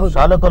ನೆರೆ ಬಂತು,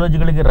 ಶಾಲಾ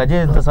ಕಾಲೇಜುಗಳಿಗೆ ರಜೆ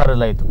ಅಂತ ಸರ್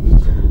ಎಲ್ಲ ಆಯ್ತು.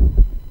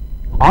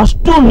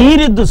 ಅಷ್ಟು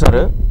ನೀರಿದ್ದು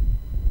ಸರ್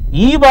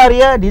ಈ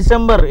ಬಾರಿಯ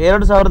ಡಿಸೆಂಬರ್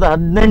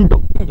 2018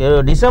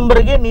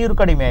 ಡಿಸೆಂಬರ್ಗೆ ನೀರು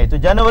ಕಡಿಮೆ ಆಯಿತು,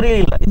 ಜನವರಿ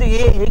ಇಲ್ಲ. ಇದು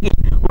ಹೇಗೆ?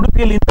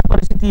 ಉಡುಪಿಯಲ್ಲಿ ಇಂಥ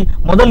ಪರಿಸ್ಥಿತಿ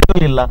ಮೊದಲು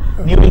ಇರಲಿಲ್ಲ.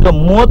 ನೀವೀಗ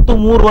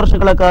 33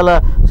 ವರ್ಷಗಳ ಕಾಲ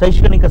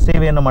ಶೈಕ್ಷಣಿಕ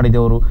ಸೇವೆಯನ್ನು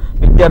ಮಾಡಿದವರು,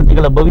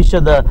 ವಿದ್ಯಾರ್ಥಿಗಳ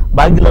ಭವಿಷ್ಯದ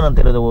ಬಾಗಿಲನ್ನು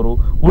ತೆರೆದವರು,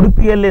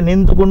 ಉಡುಪಿಯಲ್ಲೇ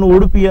ನಿಂತುಕೊಂಡು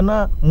ಉಡುಪಿಯನ್ನ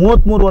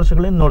 33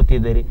 ವರ್ಷಗಳಿಂದ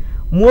ನೋಡ್ತಿದ್ದೀರಿ.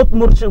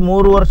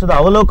 33 ವರ್ಷದ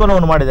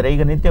ಅವಲೋಕನವನ್ನು ಮಾಡಿದ್ದಾರೆ.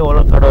 ಈಗ ನಿತ್ಯ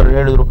ಒಳಗಡೆ ಅವರು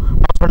ಹೇಳಿದ್ರು,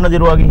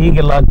 ಸಣ್ಣದಿರುವಾಗ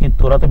ಹೀಗೆಲ್ಲ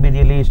ಆಗ್ತಿತ್ತು,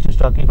 ರಥಬೀದಿಯಲ್ಲಿ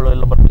ಇಷ್ಟಿಷ್ಟು ಅಕ್ಕಿಗಳು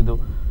ಎಲ್ಲ ಬರ್ತಿದ್ವು.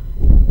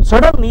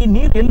 ಸಡನ್ ಈ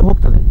ನೀರು ಎಲ್ಲಿ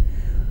ಹೋಗ್ತದೆ?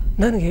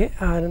 ನನಗೆ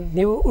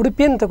ನೀವು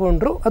ಉಡುಪಿಯನ್ನು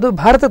ತಗೊಂಡ್ರು, ಅದು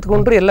ಭಾರತ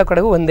ತಗೊಂಡ್ರು, ಎಲ್ಲ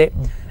ಕಡೆಗೂ ಒಂದೇ.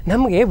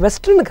 ನಮಗೆ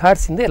ವೆಸ್ಟರ್ನ್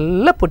ಘಾಟ್ಸಿಂದ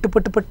ಎಲ್ಲ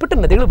ಪುಟ್ಟು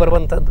ನದಿಗಳು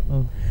ಬರುವಂಥದ್ದು.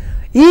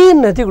 ಈ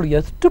ನದಿಗಳು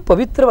ಎಷ್ಟು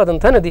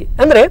ಪವಿತ್ರವಾದಂಥ ನದಿ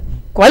ಅಂದರೆ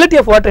ಕ್ವಾಲಿಟಿ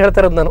ಆಫ್ ವಾಟರ್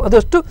ಹೇಳ್ತಾ ಇರೋದು ನಾನು,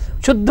 ಅದಷ್ಟು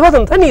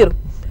ಶುದ್ಧವಾದಂಥ ನೀರು.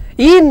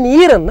 ಈ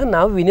ನೀರನ್ನು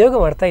ನಾವು ವಿನಿಯೋಗ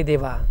ಮಾಡ್ತಾ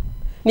ಇದ್ದೇವಾ?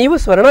 ನೀವು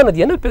ಸ್ವರ್ಣ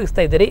ನದಿಯನ್ನು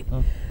ಉಪಯೋಗಿಸ್ತಾ ಇದ್ದೀರಿ.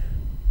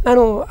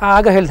 ನಾನು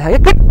ಆಗ ಹೇಳಿದ ಹಾಗೆ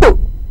ಕಟ್ಟು,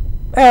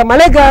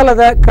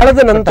 ಮಳೆಗಾಲದ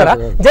ಕಳೆದ ನಂತರ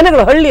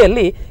ಜನಗಳು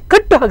ಹಳ್ಳಿಯಲ್ಲಿ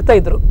ಕಟ್ಟು ಹಾಕ್ತಾ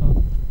ಇದ್ರು.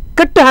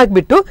 ಕಟ್ಟು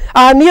ಹಾಕಿಬಿಟ್ಟು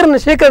ಆ ನೀರನ್ನು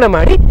ಶೇಖರಣೆ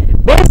ಮಾಡಿ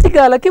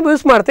ಬೇಸಿಗೆಗಾಲಕ್ಕೆ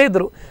ಯೂಸ್ ಮಾಡ್ತಾ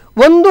ಇದ್ರು.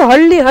 ಒಂದು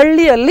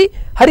ಹಳ್ಳಿಯಲ್ಲಿ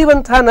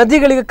ಹರಿಯುವಂತಹ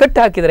ನದಿಗಳಿಗೆ ಕಟ್ಟು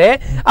ಹಾಕಿದರೆ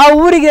ಆ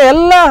ಊರಿಗೆ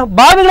ಎಲ್ಲ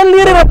ಬಾವಿಗಳಲ್ಲಿ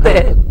ನೀರಿರುತ್ತೆ,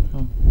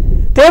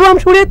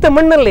 ತೇವಾಂಶ ಉಳಿಯುತ್ತೆ,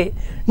 ಮಣ್ಣಲ್ಲಿ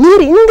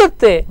ನೀರು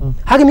ಇಂಗುತ್ತೆ.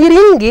 ಹಾಗೆ ನೀರು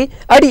ಇಂಗಿ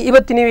ಅಡಿ,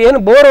 ಇವತ್ತು ನೀವು ಏನು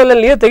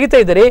ಬೋರ್ವೆಲ್ ನೀರು ತೆಗಿತಾ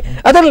ಇದ್ದೀರಿ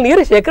ಅದರಲ್ಲಿ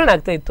ನೀರು ಶೇಖರಣೆ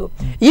ಆಗ್ತಾ ಇತ್ತು,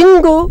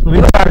 ಇಂಗು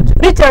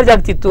ರೀಚಾರ್ಜ್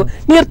ಆಗ್ತಿತ್ತು,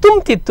 ನೀರು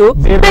ತುಂಬುತ್ತಿತ್ತು,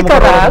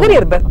 ಬೇಕಾದಾಗ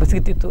ನೀರು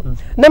ಸಿಗ್ತಿತ್ತು.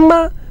 ನಮ್ಮ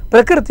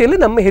ಪ್ರಕೃತಿಯಲ್ಲಿ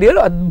ನಮ್ಮ ಹಿರಿಯರು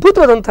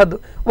ಅದ್ಭುತವಾದಂತಹದ್ದು,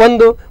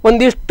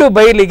 ಒಂದಿಷ್ಟು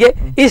ಬಯಲಿಗೆ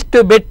ಇಷ್ಟು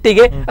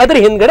ಬೆಟ್ಟಿಗೆ, ಅದರ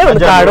ಹಿಂದ್ಗಡೆ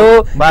ಒಂದು ಕಾಡು,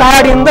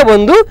 ಕಾಡಿಂದ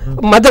ಒಂದು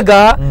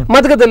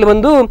ಮದಗದಲ್ಲಿ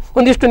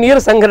ಒಂದಿಷ್ಟು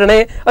ನೀರು ಸಂಗ್ರಹಣೆ,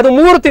 ಅದು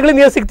 3 ತಿಂಗಳು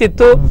ನೀರು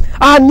ಸಿಗ್ತಿತ್ತು.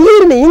 ಆ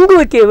ನೀರಿನ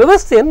ಇಂಗುವಿಕೆ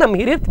ವ್ಯವಸ್ಥೆಯನ್ನು ನಮ್ಮ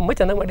ಹಿರಿಯರು ತುಂಬಾ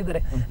ಚೆನ್ನಾಗಿ ಮಾಡಿದ್ದಾರೆ.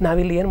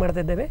 ನಾವಿಲ್ಲಿ ಏನ್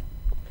ಮಾಡ್ತಾ ಇದ್ದೇವೆ?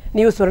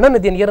 ನೀವು ಸ್ವರ್ಣ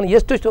ನದಿಯ ನೀರನ್ನು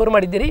ಎಷ್ಟು ಸ್ಟೋರ್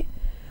ಮಾಡಿದ್ದೀರಿ?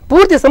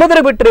 ಪೂರ್ತಿ ಸಮುದ್ರ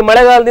ಬಿಟ್ಟರೆ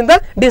ಮಳೆಗಾಲದಿಂದ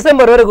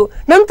ಡಿಸೆಂಬರ್ವರೆಗೂ,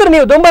 ನಂತರ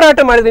ನೀವು ದೊಂಬರಾಟ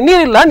ಮಾಡಿದ್ರಿ,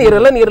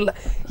 ನೀರಿಲ್ಲ.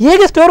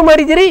 ಹೇಗೆ ಸ್ಟೋರ್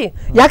ಮಾಡಿದ್ದೀರಿ?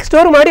 ಯಾಕೆ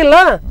ಸ್ಟೋರ್ ಮಾಡಿಲ್ಲ?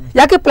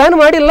 ಯಾಕೆ ಪ್ಲಾನ್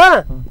ಮಾಡಿಲ್ಲ?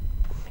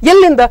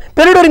 ಎಲ್ಲಿಂದ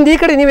ಪೆರಡೂರಿಂದ ಈ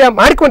ಕಡೆ ನೀವು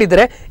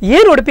ಮಾಡಿಕೊಂಡಿದ್ದರೆ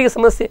ಏನು ಉಡುಪಿಗೆ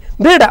ಸಮಸ್ಯೆ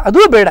ಬೇಡ,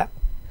 ಅದೂ ಬೇಡ.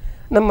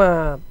 ನಮ್ಮ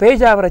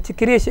ಪೇಜಾವರ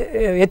ಕಿರಿಯ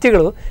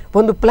ಯತಿಗಳು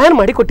ಒಂದು ಪ್ಲ್ಯಾನ್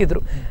ಮಾಡಿ ಕೊಟ್ಟಿದ್ರು.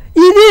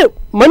 ಇದೇ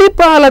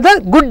ಮಣಿಪಾಲದ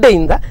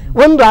ಗುಡ್ಡೆಯಿಂದ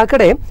ಒಂದು ಆ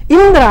ಕಡೆ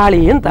ಇಂದ್ರಾಳಿ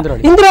ಅಂತ,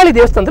 ಇಂದ್ರಾಳಿ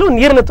ದೇವಸ್ಥಾನದಲ್ಲಿ ಒಂದು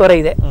ನೀರಿನ ತೊರೆ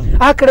ಇದೆ,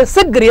 ಆ ಕಡೆ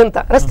ಸಗ್ರಿ ಅಂತ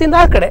ರಸ್ತೆಯಿಂದ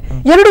ಆ ಕಡೆ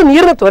 2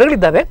 ನೀರಿನ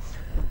ತೊರೆಗಳಿದ್ದಾವೆ.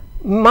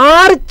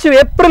 ಮಾರ್ಚ್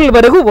ಏಪ್ರಿಲ್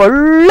ವರೆಗೂ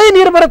ಒಳ್ಳೆ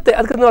ನೀರು ಬರುತ್ತೆ.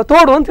 ಅದಕ್ಕೆ ನಾವು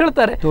ತೋಡು ಅಂತ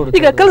ಹೇಳ್ತಾರೆ.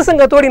 ಈಗ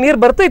ಕಲಸಂಗ ತೋಡಿ ನೀರು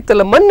ಬರ್ತಾ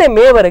ಇತ್ತಲ್ಲ, ಮೊನ್ನೆ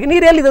ಮೇವರೆಗೆ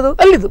ನೀರು ಎಲ್ಲಿದ್ದು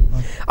ಅಲ್ಲಿದು.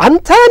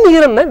 ಅಂಥ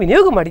ನೀರನ್ನ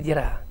ವಿನಿಯೋಗ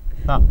ಮಾಡಿದ್ದೀರಾ?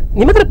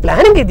 ನಿಮ್ಮ ಹತ್ರ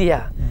ಪ್ಲಾನಿಂಗ್ ಇದೆಯಾ?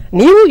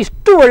 ನೀವು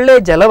ಇಷ್ಟು ಒಳ್ಳೆ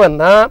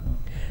ಜಲವನ್ನ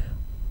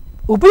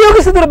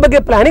ಉಪಯೋಗಿಸೋದ್ರ ಬಗ್ಗೆ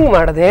ಪ್ಲಾನಿಂಗ್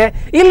ಮಾಡದೆ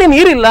ಇಲ್ಲಿ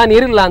ನೀರಿಲ್ಲ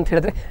ಅಂತ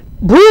ಹೇಳಿದ್ರೆ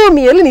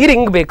ಭೂಮಿಯಲ್ಲಿ ನೀರು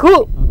ಹಿಂಗಬೇಕು.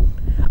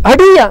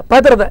 ಅಡಿಯ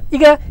ಪದರದ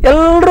ಈಗ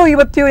ಎಲ್ಲರೂ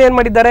ಇವತ್ತು ಏನು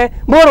ಮಾಡಿದ್ದಾರೆ,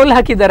 ಬೋರ್ವೆಲ್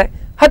ಹಾಕಿದ್ದಾರೆ.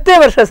 10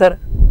 ವರ್ಷ ಸರ್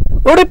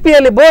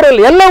ಉಡುಪಿಯಲ್ಲಿ ಬೋರ್ವೆಲ್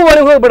ಎಲ್ಲ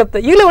ಒಣಗಿ ಹೋಗ್ಬಿಡುತ್ತೆ.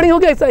 ಈಗಲೇ ಒಣಗಿ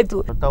ಹೋಗಿ ಆಯ್ತು.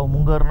 ತಾವು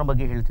ಮುಂಗಾರಿನ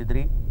ಬಗ್ಗೆ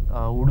ಹೇಳ್ತಿದ್ರಿ,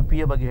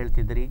 ಉಡುಪಿಯ ಬಗ್ಗೆ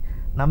ಹೇಳ್ತಿದ್ರಿ.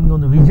 ನಮಗೆ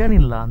ಒಂದು ವಿಷನ್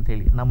ಇಲ್ಲ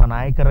ಅಂತೇಳಿ, ನಮ್ಮ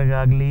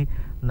ನಾಯಕರಿಗಾಗಲಿ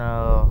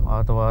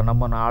ಅಥವಾ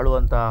ನಮ್ಮನ್ನು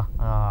ಆಳುವಂಥ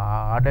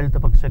ಆಡಳಿತ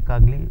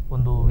ಪಕ್ಷಕ್ಕಾಗಲಿ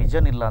ಒಂದು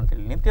ವಿಷನ್ ಇಲ್ಲ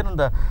ಅಂತೇಳಿ.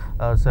 ನಿತ್ಯಾನಂದ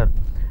ಸರ್,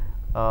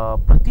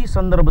 ಪ್ರತಿ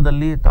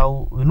ಸಂದರ್ಭದಲ್ಲಿ ತಾವು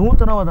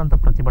ವಿನೂತನವಾದಂಥ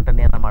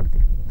ಪ್ರತಿಭಟನೆಯನ್ನು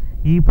ಮಾಡ್ತೀವಿ.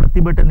 ಈ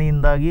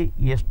ಪ್ರತಿಭಟನೆಯಿಂದಾಗಿ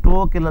ಎಷ್ಟೋ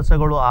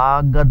ಕೆಲಸಗಳು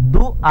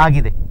ಆಗದ್ದು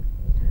ಆಗಿದೆ.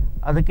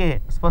 ಅದಕ್ಕೆ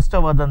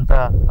ಸ್ಪಷ್ಟವಾದಂಥ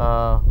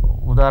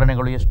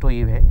ಉದಾಹರಣೆಗಳು ಎಷ್ಟೋ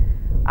ಇವೆ.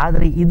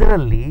 ಆದರೆ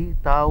ಇದರಲ್ಲಿ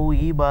ತಾವು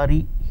ಈ ಬಾರಿ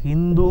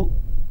ಹಿಂದೂ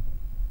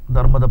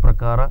ಧರ್ಮದ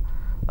ಪ್ರಕಾರ,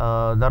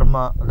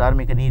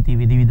 ಧಾರ್ಮಿಕ ನೀತಿ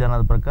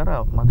ವಿಧಿವಿಧಾನದ ಪ್ರಕಾರ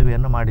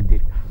ಮದುವೆಯನ್ನು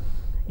ಮಾಡಿದ್ದೀರಿ.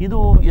 ಇದು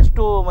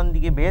ಎಷ್ಟೋ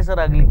ಮಂದಿಗೆ ಬೇಸರ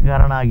ಆಗಲಿಕ್ಕೆ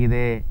ಕಾರಣ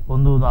ಆಗಿದೆ.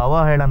 ಒಂದು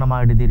ಅವಹೇಳನ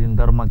ಮಾಡಿದ್ದೀರಿ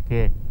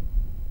ಧರ್ಮಕ್ಕೆ.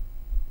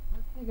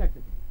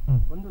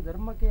 ಒಂದು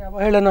ಧರ್ಮಕ್ಕೆ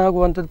ಅವಹೇಳನ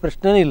ಆಗುವಂಥದ್ದು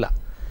ಪ್ರಶ್ನೆನೇ ಇಲ್ಲ.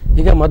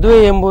 ಈಗ ಮದುವೆ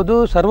ಎಂಬುದು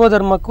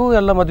ಸರ್ವಧರ್ಮಕ್ಕೂ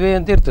ಎಲ್ಲ ಮದುವೆ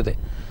ಅಂತ ಇರ್ತದೆ.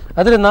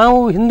 ಆದರೆ ನಾವು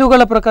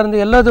ಹಿಂದೂಗಳ ಪ್ರಕಾರ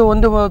ಎಲ್ಲದೂ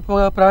ಒಂದು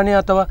ಪ್ರಾಣಿ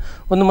ಅಥವಾ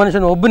ಒಂದು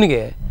ಮನುಷ್ಯನ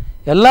ಒಬ್ಬನಿಗೆ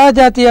ಎಲ್ಲ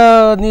ಜಾತಿಯ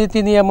ನೀತಿ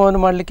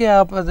ನಿಯಮವನ್ನು ಮಾಡಲಿಕ್ಕೆ ಆ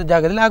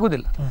ಜಾಗದಲ್ಲಿ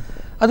ಆಗುವುದಿಲ್ಲ.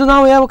 ಅದು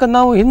ನಾವು ಯಾವಾಗ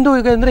ನಾವು ಹಿಂದೂ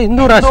ಈಗ ಅಂದರೆ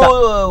ಹಿಂದೂ ರಾಷ್ಟ್ರ,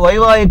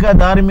 ವೈವಾಹಿಕ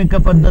ಧಾರ್ಮಿಕ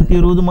ಪದ್ಧತಿ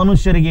ಇರುವುದು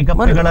ಮನುಷ್ಯರಿಗೆ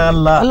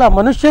ಕಪ್ಪೆಗಳಲ್ಲ. ಅಲ್ಲ,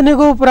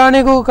 ಮನುಷ್ಯನಿಗೂ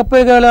ಪ್ರಾಣಿಗೂ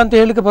ಕಪ್ಪೆಗಳ ಅಂತ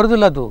ಹೇಳಲಿಕ್ಕೆ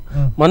ಬರುವುದಿಲ್ಲ. ಅದು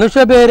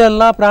ಮನುಷ್ಯ ಬೇರೆ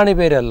ಅಲ್ಲ, ಪ್ರಾಣಿ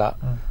ಬೇರೆ ಅಲ್ಲ.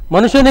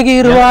 ಮನುಷ್ಯನಿಗೆ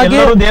ಇರುವ ಹಾಗೆ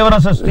ದೇವರ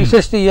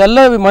ಸೃಷ್ಟಿ ಎಲ್ಲ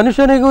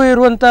ಮನುಷ್ಯನಿಗೂ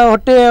ಇರುವಂತ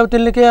ಹೊಟ್ಟೆ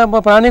ತಿನ್ನಲಿಕ್ಕೆ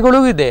ಪ್ರಾಣಿಗಳೂ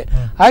ಇದೆ.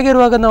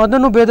 ಹಾಗಿರುವಾಗ ನಾವು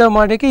ಅದನ್ನು ಭೇದ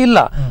ಮಾಡಲಿಕ್ಕೆ ಇಲ್ಲ.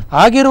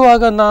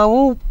 ಹಾಗಿರುವಾಗ ನಾವು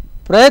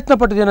ಪ್ರಯತ್ನ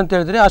ಪಟ್ಟಿದ್ದೇನಂತ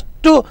ಹೇಳಿದ್ರೆ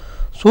ಅಷ್ಟು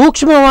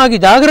ಸೂಕ್ಷ್ಮವಾಗಿ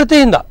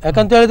ಜಾಗ್ರತೆಯಿಂದ,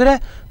 ಯಾಕಂತ ಹೇಳಿದ್ರೆ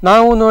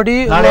ನಾವು ನೋಡಿ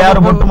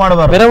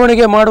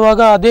ಮೆರವಣಿಗೆ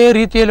ಮಾಡುವಾಗ ಅದೇ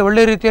ರೀತಿಯಲ್ಲಿ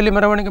ಒಳ್ಳೆ ರೀತಿಯಲ್ಲಿ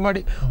ಮೆರವಣಿಗೆ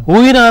ಮಾಡಿ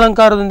ಹೂವಿನ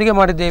ಅಲಂಕಾರದೊಂದಿಗೆ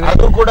ಮಾಡಿದ್ದೇವೆ.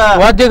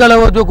 ವಾದ್ಯಗಳ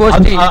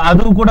ಗೋಷ್ಠಿ,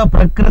 ಅದು ಕೂಡ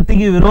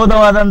ಪ್ರಕೃತಿಗೆ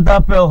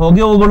ವಿರೋಧವಾದಂತಹ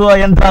ಹೊಗೆ ಉಗುಳುವ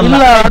ಯಂತ್ರ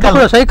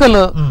ಇಲ್ಲ. ಸೈಕಲ್,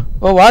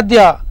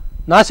 ವಾದ್ಯ,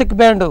 ನಾಸಿಕ್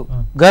ಬ್ಯಾಂಡು,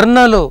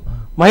 ಗರ್ನಲು,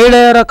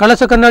 ಮಹಿಳೆಯರ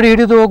ಕಳಸ ಕನ್ನಡಿ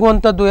ಹಿಡಿದು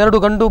ಹೋಗುವಂಥದ್ದು 2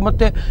 ಗಂಡು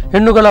ಮತ್ತೆ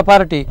ಹೆಣ್ಣುಗಳ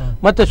ಪಾರ್ಟಿ,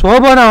 ಮತ್ತೆ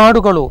ಶೋಭಾನ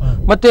ಹಾಡುಗಳು,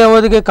 ಮತ್ತೆ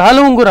ಅವರಿಗೆ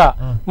ಕಾಲು ಉಂಗುರ,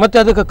 ಮತ್ತೆ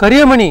ಅದಕ್ಕೆ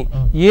ಕರಿಯಮಣಿ,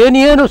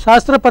 ಏನೇನು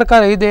ಶಾಸ್ತ್ರ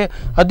ಪ್ರಕಾರ ಇದೆ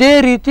ಅದೇ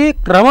ರೀತಿ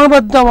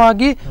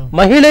ಕ್ರಮಬದ್ಧವಾಗಿ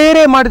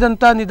ಮಹಿಳೆಯರೇ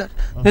ಮಾಡಿದಂಥ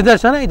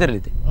ನಿದರ್ಶನ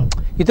ಇದರಲ್ಲಿದೆ.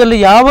 ಇದರಲ್ಲಿ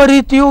ಯಾವ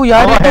ರೀತಿಯೂ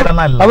ಯಾರು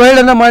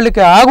ಅವಹೇಳನ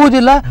ಮಾಡಲಿಕ್ಕೆ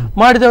ಆಗುವುದಿಲ್ಲ.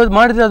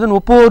 ಮಾಡಿದ್ರೆ ಅದನ್ನು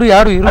ಒಪ್ಪುವವರು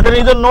ಯಾರು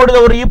ಇರುವುದಿಲ್ಲ. ಇದನ್ನು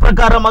ನೋಡಿದವರು ಈ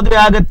ಪ್ರಕಾರ ಮದುವೆ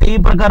ಆಗತ್ತೆ, ಈ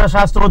ಪ್ರಕಾರ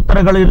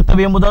ಶಾಸ್ತ್ರೋತ್ತರಗಳು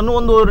ಇರ್ತವೆ ಎಂಬುದನ್ನು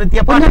ಒಂದು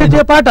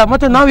ರೀತಿಯ ಪಾಠ.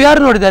 ಮತ್ತೆ ನಾವು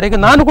ಯಾರು ನೋಡಿದ್ದಾರೆ? ಈಗ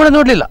ನಾನು ಕೂಡ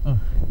ನೋಡ್ಲಿಲ್ಲ.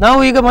 ನಾವು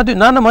ಈಗ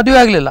ನಾನು ಮದುವೆ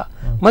ಆಗಲಿಲ್ಲ.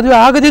 ಮದುವೆ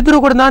ಆಗದಿದ್ದರೂ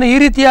ಕೂಡ ನಾನು ಈ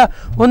ರೀತಿಯ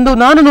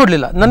ನಾನು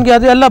ನೋಡಲಿಲ್ಲ. ನನಗೆ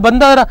ಅದೆಲ್ಲ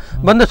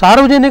ಬಂದ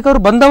ಸಾರ್ವಜನಿಕರು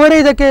ಬಂದವರೇ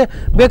ಇದಕ್ಕೆ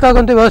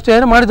ಬೇಕಾಗುವಂಥ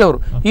ವ್ಯವಸ್ಥೆಯನ್ನು ಮಾಡಿದವರು.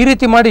 ಈ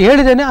ರೀತಿ ಮಾಡಿ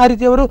ಹೇಳಿದ್ದೇನೆ, ಆ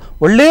ರೀತಿ ಅವರು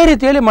ಒಳ್ಳೆಯ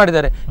ರೀತಿಯಲ್ಲಿ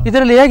ಮಾಡಿದ್ದಾರೆ.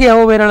 ಇದರಲ್ಲಿ ಹೇಗೆ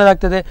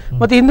ಅವಹೇಳನಗಳಾಗ್ತದೆ?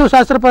 ಮತ್ತು ಹಿಂದೂ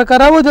ಶಾಸ್ತ್ರ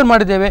ಪ್ರಕಾರವೂ ಇದನ್ನು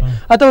ಮಾಡಿದ್ದೇವೆ,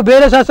 ಅಥವಾ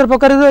ಬೇರೆ ಶಾಸ್ತ್ರ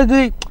ಪ್ರಕಾರ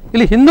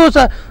ಇಲ್ಲಿ ಹಿಂದೂ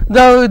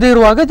ಇದು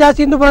ಇರುವಾಗ ಜಾಸ್ತಿ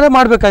ಹಿಂದೂ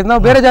ಮಾಡಬೇಕಾಗಿ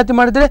ನಾವು ಬೇರೆ ಜಾತಿ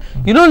ಮಾಡಿದರೆ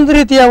ಇನ್ನೊಂದು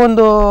ರೀತಿಯ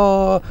ಒಂದು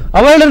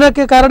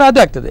ಅವಹೇಳನಕ್ಕೆ ಕಾರಣ ಅದು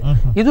ಆಗ್ತದೆ.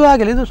 ಇದು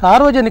ಆಗಿಲ್ಲ. ಇದು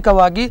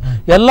ಸಾರ್ವಜನಿಕವಾಗಿ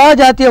ಎಲ್ಲ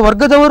ಜಾತಿಯ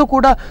ವರ್ಗದವರು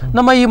ಕೂಡ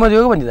ನಮ್ಮ ಈ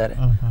ಮದುವೆಗೆ ಬಂದಿದ್ದಾರೆ.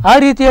 ಆ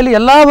ರೀತಿಯಲ್ಲಿ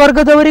ಎಲ್ಲ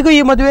ವರ್ಗದವರಿಗೂ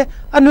ಈ ಮದುವೆ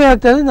ಅನ್ವಯ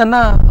ಆಗ್ತದೆ ನನ್ನ.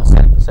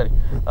 ಸರಿ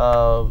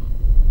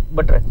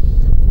ಭಟ್ರೆ,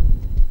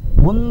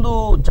 ಒಂದು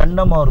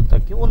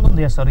ಚಂಡಮಾರುತಕ್ಕೆ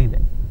ಒಂದೊಂದು ಹೆಸರು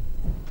ಇದೆ.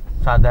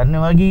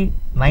 ಸಾಧಾರಣವಾಗಿ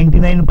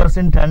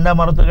 99%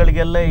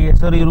 ಚಂಡಮಾರುತಗಳಿಗೆಲ್ಲ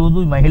ಹೆಸರು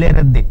ಇರುವುದು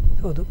ಮಹಿಳೆಯರದ್ದೇ.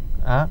 ಹೌದು,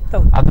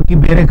 ಅದಕ್ಕೆ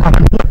ಬೇರೆ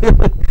ಕಾರಣ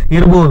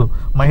ಇರಬಹುದು.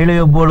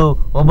 ಮಹಿಳೆಯೊಬ್ಬಳು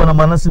ಒಬ್ಬನ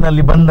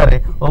ಮನಸ್ಸಿನಲ್ಲಿ ಬಂದರೆ,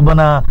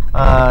 ಒಬ್ಬನ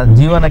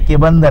ಜೀವನಕ್ಕೆ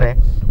ಬಂದರೆ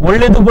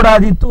ಒಳ್ಳೆದು ಕೂಡ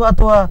ಆದಿತ್ತು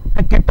ಅಥವಾ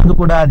ಕೆಟ್ಟದ್ದು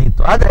ಕೂಡ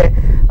ಆದಿತ್ತು. ಆದರೆ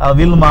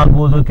ವಿಲ್ಮ್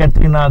ಆಗ್ಬೋದು,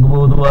 ಕ್ಯಾಥರಿನ್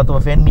ಆಗ್ಬೋದು, ಅಥವಾ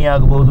ಫೆನ್ನಿ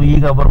ಆಗ್ಬೋದು,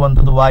 ಈಗ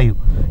ಬರುವಂಥದ್ದು ವಾಯು.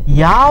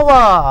 ಯಾವ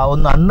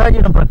ಒಂದು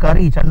ಅಂದಾಜಿನ ಪ್ರಕಾರ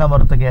ಈ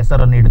ಚಂಡಮಾರುತಕ್ಕೆ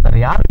ಹೆಸರನ್ನು ಇಡ್ತಾರೆ?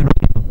 ಯಾರು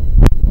ಇಡುವುದು?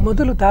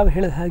 ಮೊದಲು ತಾವು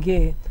ಹೇಳಿದ ಹಾಗೆ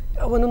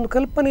ಒಂದೊಂದು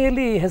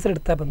ಕಲ್ಪನೆಯಲ್ಲಿ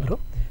ಹೆಸರಿಡ್ತಾ ಬಂದರು.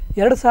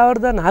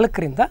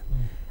 2004ರಿಂದ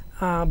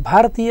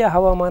ಭಾರತೀಯ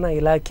ಹವಾಮಾನ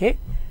ಇಲಾಖೆ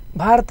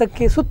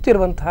ಭಾರತಕ್ಕೆ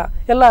ಸುತ್ತಿರುವಂತಹ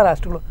ಎಲ್ಲ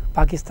ರಾಷ್ಟ್ರಗಳು,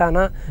 ಪಾಕಿಸ್ತಾನ,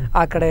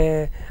 ಆ ಕಡೆ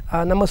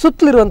ನಮ್ಮ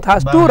ಸುತ್ತಲಿರುವಂತಹ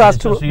ಅಷ್ಟೂ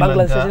ರಾಷ್ಟ್ರಗಳು,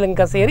 ಬಾಂಗ್ಲಾದೇಶ,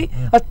 ಶ್ರೀಲಂಕಾ ಸೇರಿ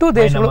ಅಷ್ಟೂ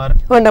ದೇಶಗಳು,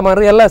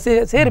 ಮಂಡಮಾರು ಎಲ್ಲ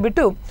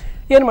ಸೇರಿಬಿಟ್ಟು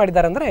ಏನು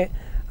ಮಾಡಿದ್ದಾರೆ ಅಂದರೆ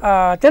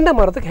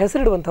ಚಂಡಮಾರುತಕ್ಕೆ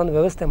ಹೆಸರಿಡುವಂಥ ಒಂದು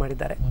ವ್ಯವಸ್ಥೆ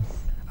ಮಾಡಿದ್ದಾರೆ.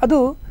 ಅದು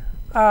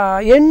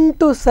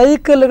 8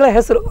 ಸೈಕಲ್ಗಳ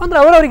ಹೆಸರು ಅಂದರೆ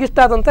ಅವರವರಿಗೆ ಇಷ್ಟ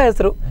ಆದಂಥ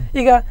ಹೆಸರು.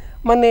 ಈಗ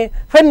ಮೊನ್ನೆ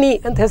ಫೆನ್ನಿ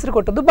ಅಂತ ಹೆಸರು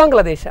ಕೊಟ್ಟದ್ದು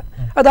ಬಾಂಗ್ಲಾದೇಶ.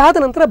 ಅದಾದ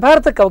ನಂತರ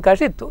ಭಾರತಕ್ಕೆ ಅವಕಾಶ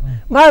ಇತ್ತು.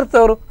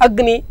 ಭಾರತದವರು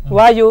ಅಗ್ನಿ,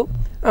 ವಾಯು,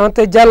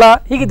 ಮತ್ತು ಜಲ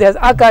ಹೀಗಿದೆ,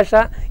 ಆಕಾಶ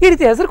ಈ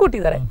ರೀತಿ ಹೆಸರು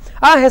ಕೊಟ್ಟಿದ್ದಾರೆ.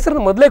 ಆ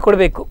ಹೆಸರನ್ನು ಮೊದಲೇ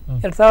ಕೊಡಬೇಕು.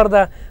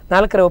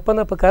 2004ರ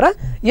ಒಪ್ಪಂದ ಪ್ರಕಾರ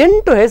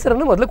 8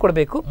 ಹೆಸರನ್ನು ಮೊದಲು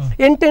ಕೊಡಬೇಕು.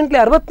 8 8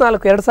 64,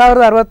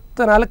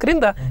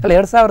 2064ರಿಂದ ಅಲ್ಲ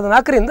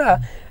 2004ರಿಂದ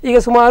ಈಗ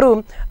ಸುಮಾರು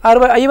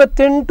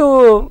 58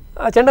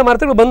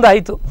 ಚಂಡಮಾರುತಗಳು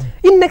ಬಂದಾಯಿತು.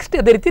 ಇನ್ನು ನೆಕ್ಸ್ಟ್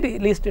ಅದೇ ರೀತಿ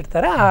ಲಿಸ್ಟ್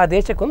ಇಡ್ತಾರೆ. ಆ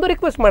ದೇಶಕ್ಕೊಂದು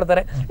ರಿಕ್ವೆಸ್ಟ್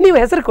ಮಾಡ್ತಾರೆ, ನೀವು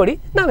ಹೆಸರು ಕೊಡಿ,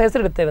 ನಾವು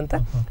ಹೆಸರಿಡ್ತೇವೆ ಅಂತ.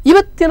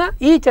 ಇವತ್ತಿನ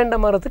ಈ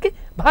ಚಂಡಮಾರುತಕ್ಕೆ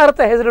ಭಾರತ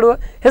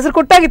ಹೆಸರು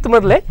ಕೊಟ್ಟಾಗಿತ್ತು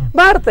ಮೊದಲೇ.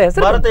 ಭಾರತ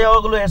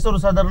ಯಾವಾಗಲೂ ಹೆಸರು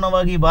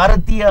ಸಾಧಾರಣವಾಗಿ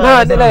ಭಾರತೀಯ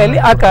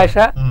ಆಕಾಶ,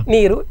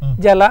 ನೀರು,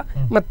 ಜಲ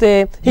ಮತ್ತೆ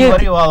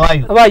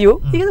ವಾಯು,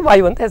 ಈಗ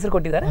ವಾಯು ಅಂತ ಹೆಸರು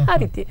ಕೊಟ್ಟಿದ್ದಾರೆ. ಆ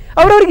ರೀತಿ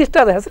ಅವರವರಿಗೆ ಇಷ್ಟ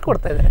ಆದ ಹೆಸರು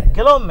ಕೊಡ್ತಾ ಇದ್ದಾರೆ.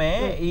 ಕೆಲವೊಮ್ಮೆ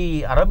ಈ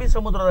ಅರಬ್ಬಿ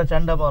ಸಮುದ್ರದ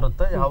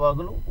ಚಂಡಮಾರುತ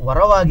ಯಾವಾಗಲೂ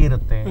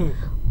ವರವಾಗಿರುತ್ತೆ,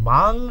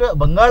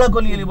 ಬಂಗಾಳ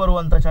ಕೊಲ್ಲಿಯಲ್ಲಿ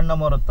ಬರುವಂತ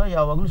ಚಂಡಮಾರುತ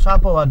ಯಾವಾಗಲೂ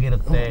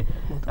ಶಾಪವಾಗಿರುತ್ತೆ.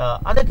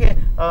 ಅದಕ್ಕೆ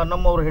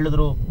ನಮ್ಮವರು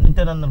ಹೇಳಿದ್ರು,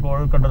 ನಿತ್ಯಾನಂದ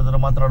ಒಳಕಡ್ರ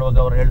ಮಾತನಾಡುವಾಗ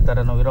ಅವರು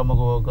ಹೇಳ್ತಾರೆ, ನಾವು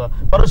ವಿರಾಮಗುವಾಗ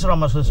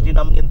ಪರಶುರಾಮ ಸೃಷ್ಟಿ,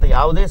 ನಮ್ಗಿಂತ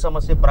ಯಾವುದೇ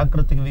ಸಮಸ್ಯೆ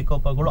ಪ್ರಾಕೃತಿಕ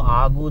ವಿಕೋಪಗಳು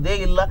ಆಗುವುದೇ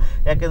ಇಲ್ಲ.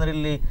 ಯಾಕೆಂದ್ರೆ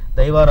ಇಲ್ಲಿ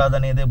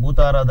ದೈವಾರಾಧನೆ ಇದೆ,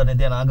 ಭೂತಾರಾಧನೆ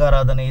ಇದೆ,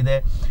 ನಾಗಾರಾಧನೆ ಇದೆ,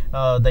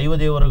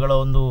 ದೈವದೇವರುಗಳ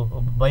ಒಂದು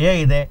ಭಯ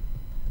ಇದೆ.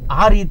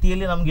 ಆ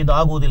ರೀತಿಯಲ್ಲಿ ನಮ್ಗೆ ಇದು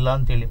ಆಗುವುದಿಲ್ಲ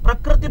ಅಂತೇಳಿ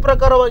ಪ್ರಕೃತಿ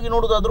ಪ್ರಕಾರವಾಗಿ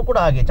ನೋಡುವುದಾದ್ರೂ ಕೂಡ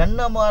ಹಾಗೆ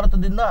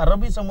ಚಂಡಮಾರುತದಿಂದ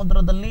ಅರಬ್ಬಿ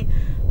ಸಮುದ್ರದಲ್ಲಿ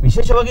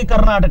ವಿಶೇಷವಾಗಿ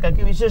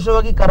ಕರ್ನಾಟಕಕ್ಕೆ,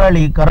 ವಿಶೇಷವಾಗಿ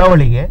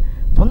ಕರಾವಳಿಗೆ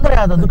ತೊಂದರೆ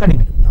ಆದದ್ದು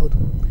ಕಡಿಮೆ.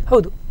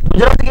 ಹೌದು,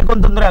 ಗುಜರಾತ್ಗೆ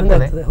ತೊಂದರೆ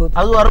ಆಗ್ತದೆ,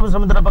 ಅದು ಅರಬ್ಬಿ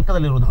ಸಮುದ್ರ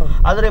ಪಕ್ಕದಲ್ಲಿರುವುದು.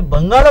 ಆದರೆ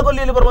ಬಂಗಾಳ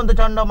ಕೊಲ್ಲಿಯಲ್ಲಿ ಬರುವಂತಹ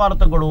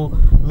ಚಂಡಮಾರುತಗಳು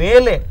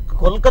ಮೇಲೆ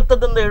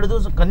ಕೋಲ್ಕತ್ತಾದಿಂದ ಹಿಡಿದು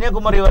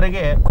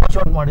ಕನ್ಯಾಕುಮಾರಿವರೆಗೆ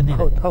ಶಾಟ್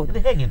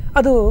ಮಾಡಿದ್ದೀವಿ. ಹೇಗೆ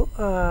ಅದು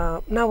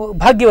ನಾವು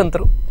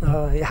ಭಾಗ್ಯವಂತರು,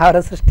 ಯಾರ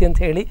ಸೃಷ್ಟಿ ಅಂತ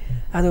ಹೇಳಿ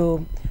ಅದು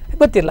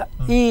ಗೊತ್ತಿಲ್ಲ.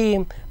 ಈ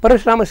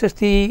ಪರಶುರಾಮ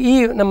ಸೃಷ್ಟಿ ಈ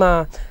ನಮ್ಮ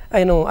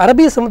ಏನು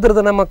ಅರಬ್ಬಿ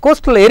ಸಮುದ್ರದ ನಮ್ಮ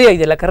ಕೋಸ್ಟಲ್ ಏರಿಯಾ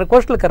ಇದೆಯಲ್ಲ,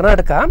 ಕೋಸ್ಟಲ್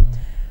ಕರ್ನಾಟಕ,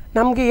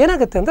 ನಮಗೆ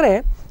ಏನಾಗುತ್ತೆ ಅಂದರೆ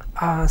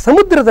ಆ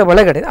ಸಮುದ್ರದ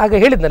ಒಳಗಡೆ ಆಗ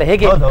ಹೇಳಿದ್ನಲ್ಲ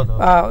ಹೇಗೆ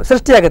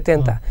ಸೃಷ್ಟಿಯಾಗತ್ತೆ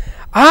ಅಂತ.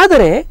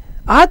 ಆದರೆ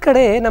ಆ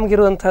ಕಡೆ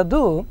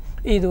ನಮಗಿರುವಂಥದ್ದು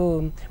ಇದು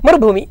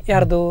ಮರುಭೂಮಿ,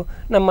 ಯಾರ್ದು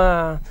ನಮ್ಮ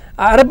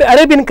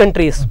ಅರೇಬಿಯನ್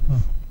ಕಂಟ್ರೀಸ್.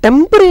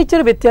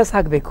 ಟೆಂಪರೇಚರ್ ವ್ಯತ್ಯಾಸ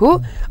ಆಗಬೇಕು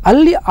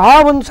ಅಲ್ಲಿ, ಆ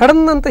ಒಂದು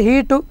ಸಡನ್ ಅಂತ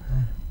ಹೀಟು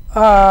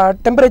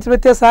ಟೆಂಪರೇಚರ್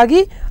ವ್ಯತ್ಯಾಸ ಆಗಿ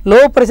ಲೋ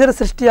ಪ್ರೆಷರ್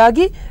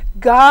ಸೃಷ್ಟಿಯಾಗಿ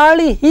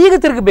ಗಾಳಿ ಹೀಗೆ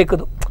ತಿರುಗಬೇಕು.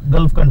 ಅದು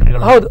ಗಲ್ಫ್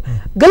ಕಂಟ್ರಿಗಳು, ಹೌದು,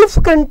 ಗಲ್ಫ್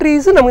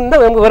ಕಂಟ್ರೀಸ್ ನಮ್ಮಿಂದ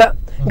ನಮ್ಗೆ ಬರ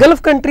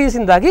ಗಲ್ಫ್ ಕಂಟ್ರೀಸ್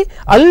ಇಂದಾಗಿ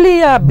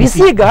ಅಲ್ಲಿಯ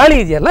ಬಿಸಿ ಗಾಳಿ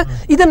ಇದೆಯಲ್ಲ,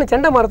 ಇದನ್ನು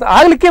ಚಂಡಮಾರುತ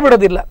ಆಗ್ಲಿಕ್ಕೆ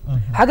ಬಿಡೋದಿಲ್ಲ.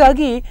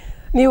 ಹಾಗಾಗಿ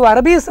ನೀವು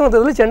ಅರಬ್ಬಿ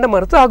ಸಮುದ್ರದಲ್ಲಿ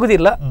ಚಂಡಮಾರುತ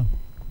ಆಗುದಿಲ್ಲ.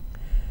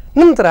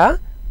 ನಂತರ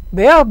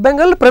ಬೇ ಆಫ್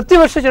ಬೆಂಗಾಲ್ ಪ್ರತಿ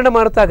ವರ್ಷ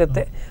ಚಂಡಮಾರುತ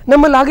ಆಗುತ್ತೆ.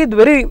 ನಮ್ಮಲ್ಲಿ ಆಗಿದ್ದು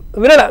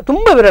ವಿರಳ,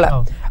 ತುಂಬಾ ವಿರಳ.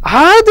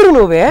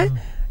 ಆದ್ರೂ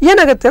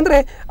ಏನಾಗುತ್ತೆ ಅಂದ್ರೆ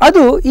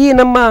ಅದು ಈ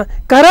ನಮ್ಮ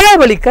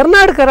ಕರಾವಳಿ,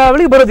 ಕರ್ನಾಟಕ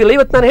ಕರಾವಳಿ ಬರೋದಿಲ್ಲ.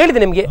 ಇವತ್ತು ನಾನು ಹೇಳಿದೆ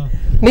ನಿಮ್ಗೆ,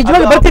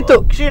 ನಿಜವಾಗಿ ಬರ್ತಿತ್ತು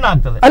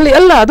ಅಲ್ಲಿ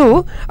ಎಲ್ಲ. ಅದು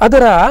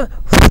ಅದರ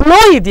ಫ್ಲೋ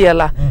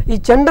ಇದೆಯಲ್ಲ, ಈ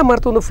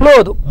ಚಂಡಮಾರುತ ಒಂದು ಫ್ಲೋ,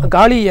 ಅದು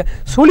ಗಾಳಿಯ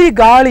ಸುಳಿ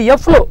ಗಾಳಿಯ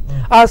ಫ್ಲೋ.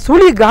 ಆ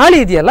ಸುಳಿ ಗಾಳಿ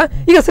ಇದೆಯಲ್ಲ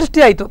ಈಗ ಸೃಷ್ಟಿ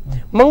ಆಯಿತು.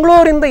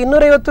 ಮಂಗಳೂರಿಂದ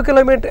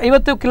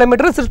 250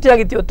 ಕಿಲೋಮೀಟರ್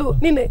ಸೃಷ್ಟಿಯಾಗಿತ್ತು ಇವತ್ತು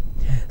ನಿನ್ನೆ.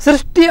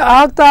 ಸೃಷ್ಟಿ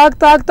ಆಗ್ತಾ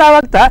ಆಗ್ತಾ ಆಗ್ತಾ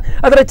ಆಗ್ತಾ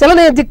ಅದರ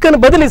ಚಲನೆಯ ದಿಕ್ಕನ್ನು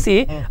ಬದಲಿಸಿ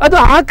ಅದು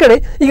ಆ ಕಡೆ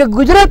ಈಗ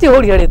ಗುಜರಾತಿ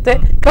ಹೋಗಿ ಹೊಡೆಯುತ್ತೆ.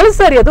 ಕಳೆದ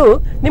ಸಾರಿ ಅದು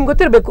ನಿಮ್ಗೆ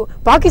ಗೊತ್ತಿರಬೇಕು,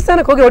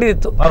 ಪಾಕಿಸ್ತಾನಕ್ಕೆ ಹೋಗಿ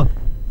ಹೊಡೆದಿತ್ತು.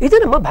 ಇದು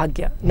ನಮ್ಮ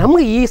ಭಾಗ್ಯ,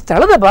 ನಮ್ಗೆ ಈ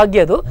ಸ್ಥಳದ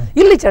ಭಾಗ್ಯ. ಅದು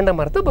ಇಲ್ಲಿ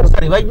ಚಂಡಮಾರುತ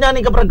ಬರುತ್ತೆ.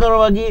 ವೈಜ್ಞಾನಿಕ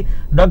ಪ್ರಕಾರವಾಗಿ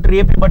ಡಾಕ್ಟರ್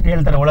ಎ ಪಿ ಭಟ್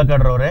ಹೇಳ್ತಾರೆ,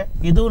 ಒಳಕಡ್ರವರೇ,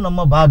 ಇದು ನಮ್ಮ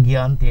ಭಾಗ್ಯ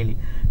ಅಂತ ಹೇಳಿ.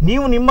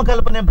 ನೀವು ನಿಮ್ಮ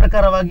ಕಲ್ಪನೆ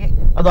ಪ್ರಕಾರವಾಗಿ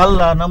ಅದು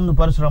ಅಲ್ಲ, ನಮ್ದು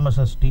ಪರಶುರಾಮ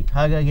ಸೃಷ್ಟಿ,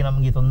 ಹಾಗಾಗಿ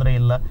ನಮ್ಗೆ ತೊಂದರೆ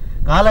ಇಲ್ಲ.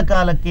 ಕಾಲ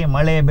ಕಾಲಕ್ಕೆ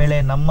ಮಳೆ ಬೆಳೆ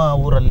ನಮ್ಮ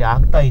ಊರಲ್ಲಿ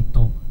ಆಗ್ತಾ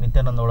ಇತ್ತು.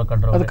 ನಿತ್ಯಾನಂದ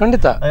ಒಳಕಡ್ರವರು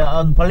ಖಂಡಿತ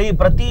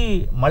ಪ್ರತಿ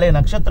ಮಳೆ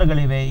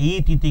ನಕ್ಷತ್ರಗಳಿವೆ, ಈ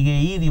ತಿಥಿಗೆ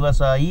ಈ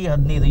ದಿವಸ, ಈ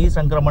 15 ಈ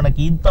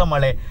ಸಂಕ್ರಮಣಕ್ಕೆ ಇಂಥ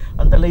ಮಳೆ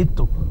ಅಂತೆಲ್ಲ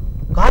ಇತ್ತು,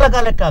 ಕಾಲ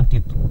ಕಾಲಕ್ಕೆ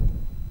ಆಗ್ತಿತ್ತು.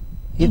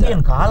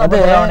 ಇದೇನು ಕಾಲ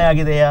ಬದಲಾವಣೆ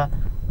ಆಗಿದೆಯಾ?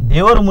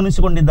 ದೇವರು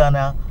ಮುನಿಸಿಕೊಂಡಿದ್ದಾನ?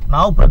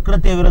 ನಾವು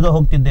ಪ್ರಕೃತಿಯ ವಿರುದ್ಧ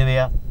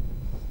ಹೋಗ್ತಿದ್ದೇವೆಯಾ?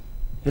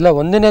 ಇಲ್ಲ,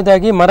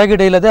 ಒಂದನೇದಾಗಿ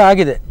ಮರಗಿಡ ಇಲ್ಲದೆ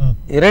ಆಗಿದೆ.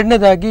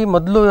 ಎರಡನೇದಾಗಿ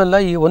ಮೊದಲು ಎಲ್ಲ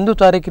ಈ 1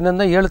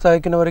 ತಾರೀಕಿನಿಂದ 7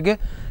 ತಾರೀಕಿನವರೆಗೆ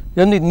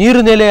ಒಂದು ನೀರು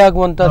ನೆಲೆ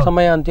ಆಗುವಂತ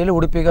ಸಮಯ ಅಂತೇಳಿ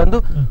ಉಡುಪಿಗೆ ಒಂದು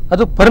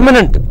ಅದು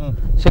ಪರ್ಮನೆಂಟ್.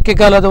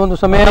 ಸೆಕೆಗಾಲದ ಒಂದು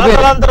ಸಮಯ ಬೇರೆ,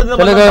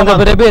 ಚಳಿಗಾಲದ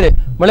ಬೇರೆ ಬೇರೆ,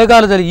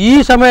 ಮಳೆಗಾಲದಲ್ಲಿ ಈ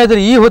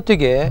ಸಮಯದಲ್ಲಿ ಈ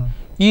ಹೊತ್ತಿಗೆ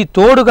ಈ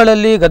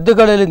ತೋಡುಗಳಲ್ಲಿ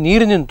ಗದ್ದೆಗಳಲ್ಲಿ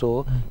ನೀರು ನಿಂತು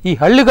ಈ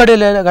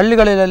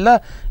ಹಳ್ಳಿಗಳಲ್ಲೆಲ್ಲ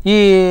ಈ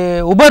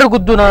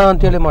ಉಬರುಗುದ್ದುನ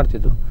ಅಂತೇಳಿ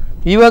ಮಾಡ್ತಿದ್ರು.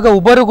 ಇವಾಗ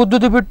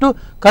ಉಬರುಗುದ್ದುದು ಬಿಟ್ಟು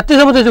ಕತ್ತಿ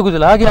ಸಮುದ್ರ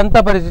ಸಿಗುದಿಲ್ಲ. ಹಾಗೆ ಅಂತ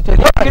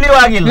ಪರಿಸ್ಥಿತಿಯಲ್ಲಿ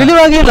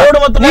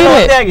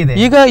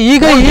ಈಗ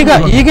ಈಗ ಈಗ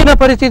ಈಗಿನ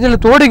ಪರಿಸ್ಥಿತಿಯಲ್ಲಿ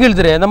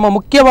ತೋಡಿಗಿಳಿದ್ರೆ, ನಮ್ಮ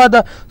ಮುಖ್ಯವಾದ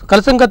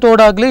ಕಲಸಂಕ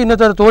ತೋಡಾಗ್ಲಿ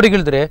ಇನ್ನಿತರ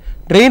ತೋಡಿಗಿಳಿದ್ರೆ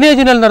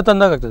ಡ್ರೈನೇಜಿನಲ್ಲಿ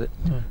ತಂದಾಗ್ತದೆ.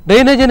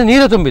 ಡ್ರೈನೇಜಿನ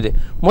ನೀರು ತುಂಬಿದೆ.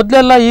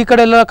 ಮೊದಲೆಲ್ಲ ಈ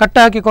ಕಡೆ ಎಲ್ಲ ಕಟ್ಟ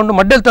ಹಾಕಿಕೊಂಡು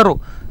ಮಡ್ಡೆಲ್ ತರು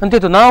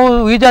ಅಂತಿತ್ತು, ನಾವು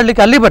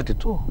ಈಜಾಡ್ಲಿಕ್ಕೆ ಅಲ್ಲಿ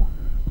ಬರ್ತಿತ್ತು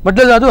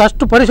ಮಡ್ಡೆಲ್. ಅದು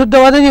ಅಷ್ಟು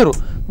ಪರಿಶುದ್ಧವಾದ ನೀರು.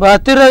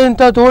 ಹತ್ತಿರ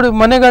ಇಂಥ ತೋಡಿ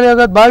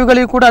ಮನೆಗಳ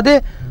ಬಾವಿಗಳಿಗೂ ಕೂಡ ಅದೇ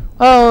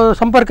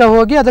ಸಂಪರ್ಕ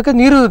ಹೋಗಿ ಅದಕ್ಕೆ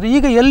ನೀರು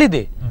ಈಗ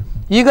ಎಲ್ಲಿದೆ?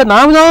 ಈಗ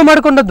ನಾವು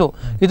ಮಾಡಿಕೊಂಡದ್ದು.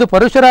 ಇದು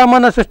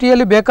ಪರಶುರಾಮನ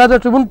ಸೃಷ್ಟಿಯಲ್ಲಿ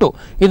ಬೇಕಾದಷ್ಟು ಉಂಟು.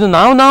 ಇದು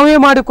ನಾವೇ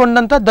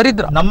ಮಾಡಿಕೊಂಡಂತ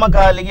ದರಿದ್ರ, ನಮ್ಮ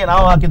ಕಾಲಿಗೆ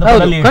ನಾವು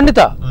ಹಾಕಿದ. ಖಂಡಿತ.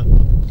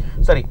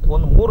 ಸರಿ,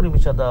 ಒಂದು 3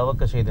 ನಿಮಿಷದ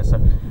ಅವಕಾಶ ಇದೆ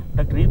ಸರ್.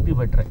 ಡಾಕ್ಟರ್ ಎ ಪಿ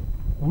ಭಟ್ರೆ,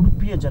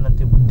 ಉಡುಪಿಯ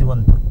ಜನತೆ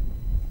ಬುದ್ಧಿವಂತರು.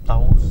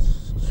 ತಾವು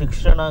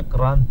ಶಿಕ್ಷಣ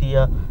ಕ್ರಾಂತಿಯ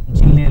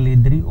ಜಿಲ್ಲೆಯಲ್ಲಿ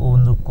ಇದ್ರಿ,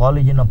 ಒಂದು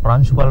ಕಾಲೇಜಿನ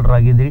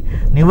ಪ್ರಾಂಶುಪಾಲರಾಗಿದ್ದೀರಿ,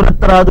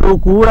 ನಿವೃತ್ತರಾದರೂ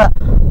ಕೂಡ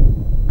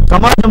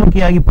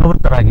ಸಮಾಜಮುಖಿಯಾಗಿ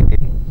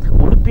ಪ್ರವೃತ್ತರಾಗಿದ್ದೀರಿ.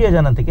 ಉಡುಪಿಯ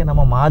ಜನತೆಗೆ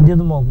ನಮ್ಮ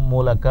ಮಾಧ್ಯಮದ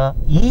ಮೂಲಕ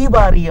ಈ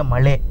ಬಾರಿಯ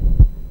ಮಳೆ,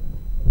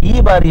 ಈ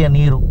ಬಾರಿಯ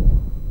ನೀರು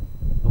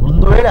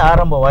ಒಂದು ವೇಳೆ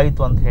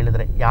ಆರಂಭವಾಯಿತು ಅಂತ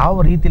ಹೇಳಿದ್ರೆ ಯಾವ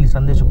ರೀತಿಯಲ್ಲಿ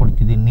ಸಂದೇಶ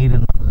ಕೊಡ್ತಿದ್ದೀವಿ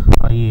ನೀರಿನ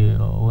ಈ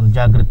ಒಂದು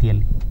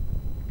ಜಾಗೃತಿಯಲ್ಲಿ?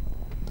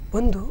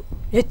 ಒಂದು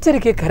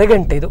ಎಚ್ಚರಿಕೆ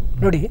ಕರೆಗಂಟೆ ಇದು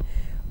ನೋಡಿ.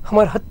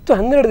 ಸುಮಾರು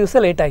 10-12 ದಿವಸ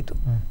ಲೇಟ್ ಆಯಿತು.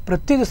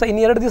 ಪ್ರತಿ ದಿವಸ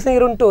ಇನ್ನು 2 ದಿವಸ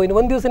ನೀರುಂಟು, ಇನ್ನು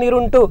 1 ದಿವಸ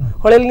ನೀರುಂಟು,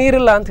 ಹೊಳೆಯಲ್ಲಿ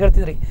ನೀರಿಲ್ಲ ಅಂತ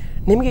ಹೇಳ್ತಿದ್ರಿ.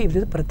 ನಿಮಗೆ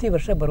ಇದು ಪ್ರತಿ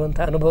ವರ್ಷ ಬರುವಂಥ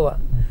ಅನುಭವ.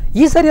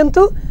 ಈ ಸರಿ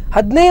ಅಂತೂ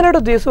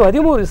 12 ದಿವಸ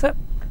 13 ದಿವಸ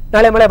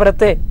ನಾಳೆ ಮಳೆ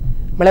ಬರುತ್ತೆ,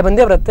 ಮಳೆ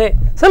ಬಂದೇ ಬರುತ್ತೆ,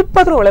 ಸ್ವಲ್ಪ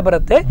ಆದರೂ ಮಳೆ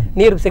ಬರುತ್ತೆ,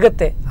 ನೀರು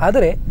ಸಿಗತ್ತೆ.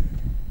 ಆದರೆ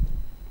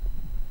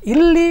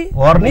ಇಲ್ಲಿ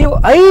ನೀವು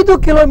 5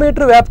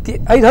 ಕಿಲೋಮೀಟರ್ ವ್ಯಾಪ್ತಿ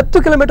 5-10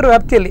 ಕಿಲೋಮೀಟರ್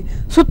ವ್ಯಾಪ್ತಿಯಲ್ಲಿ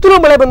ಸುತ್ತಲೂ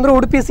ಮಳೆ ಬಂದರೂ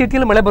ಉಡುಪಿ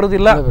ಸಿಟಿಯಲ್ಲಿ ಮಳೆ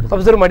ಬರೋದಿಲ್ಲ.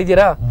 ಅಬ್ಸರ್ವ್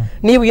ಮಾಡಿದ್ದೀರಾ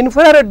ನೀವು?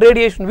 ಇನ್ಫ್ರಾರೆಡ್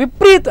ರೇಡಿಯೇಷನ್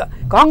ವಿಪರೀತ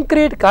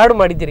ಕಾಂಕ್ರೀಟ್ ಕಾಡು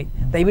ಮಾಡಿದ್ದೀರಿ.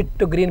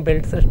 ದಯವಿಟ್ಟು ಗ್ರೀನ್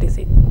ಬೆಲ್ಟ್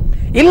ಸೃಷ್ಟಿಸಿ.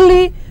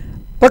 ಇಲ್ಲಿ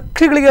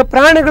ಪಕ್ಷಿಗಳಿಗೆ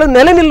ಪ್ರಾಣಿಗಳು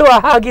ನೆಲೆ ನಿಲ್ಲುವ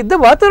ಹಾಗಿದ್ದ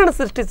ವಾತಾವರಣ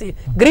ಸೃಷ್ಟಿಸಿ,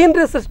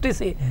 ಗ್ರೀನರಿ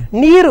ಸೃಷ್ಟಿಸಿ,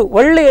 ನೀರು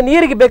ಒಳ್ಳೆಯ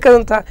ನೀರಿಗೆ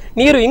ಬೇಕಾದಂಥ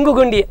ನೀರು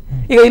ಇಂಗುಗುಂಡಿ,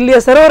 ಈಗ ಇಲ್ಲಿಯ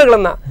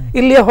ಸರೋವರಗಳನ್ನು,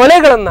 ಇಲ್ಲಿಯ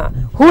ಹೊಳೆಗಳನ್ನು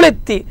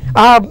ಹೂಳೆತ್ತಿ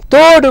ಆ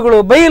ತೋಡುಗಳು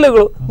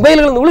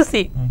ಬಯಲುಗಳನ್ನು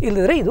ಉಳಿಸಿ.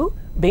 ಇಲ್ಲದ್ರೆ ಇದು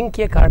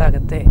ಬೆಂಕಿಯ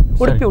ಕಾಡಾಗತ್ತೆ,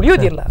 ಉಡುಪಿ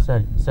ಉಳಿಯೋದಿಲ್ಲ.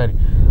 ಸರಿ ಸರಿ.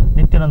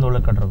 ನಿತ್ಯಾನಂದ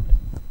ಒಳಕಡ್ರವ್ರೆ,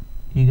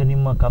 ಈಗ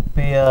ನಿಮ್ಮ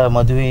ಕಪ್ಪೆಯ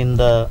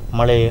ಮದುವೆಯಿಂದ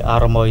ಮಳೆ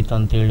ಆರಂಭವಾಯಿತು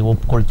ಅಂತೇಳಿ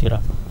ಒಪ್ಕೊಳ್ತೀರಾ,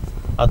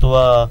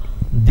 ಅಥವಾ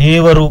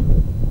ದೇವರು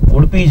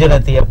ಉಡುಪಿ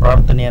ಜನತೆಯ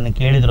ಪ್ರಾರ್ಥನೆಯನ್ನು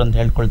ಕೇಳಿದ್ರು ಅಂತ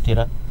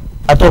ಹೇಳ್ಕೊಳ್ತೀರಾ,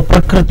 ಅಥವಾ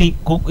ಪ್ರಕೃತಿ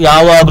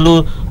ಯಾವಾಗಲೂ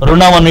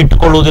ಋಣವನ್ನು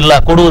ಇಟ್ಟುಕೊಳ್ಳುವುದಿಲ್ಲ,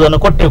 ಕೊಡುವುದನ್ನು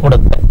ಕೊಟ್ಟೇ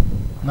ಕೊಡುತ್ತೆ?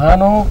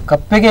 ನಾನು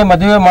ಕಪ್ಪೆಗೆ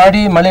ಮದುವೆ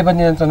ಮಾಡಿ ಮಳೆ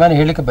ಬಂದಿದೆ ಅಂತ ನಾನು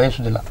ಹೇಳಿಕ್ಕೆ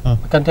ಬಯಸುವುದಿಲ್ಲ.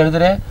 ಯಾಕಂತ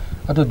ಹೇಳಿದ್ರೆ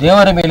ಅದು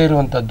ದೇವರ ಮೇಲೆ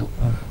ಇರುವಂತದ್ದು.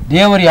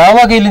 ದೇವರು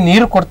ಯಾವಾಗ ಇಲ್ಲಿ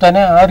ನೀರು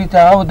ಕೊಡ್ತಾನೆ ಆ ರೀತಿ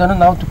ಯಾವುದನ್ನು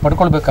ನಾವು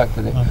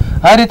ಪಡ್ಕೊಳ್ಬೇಕಾಗ್ತದೆ.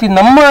 ಆ ರೀತಿ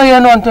ನಮ್ಮ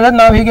ಏನು ಅಂತ ಹೇಳಿದ್ರೆ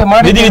ನಾವು ಹೀಗೆ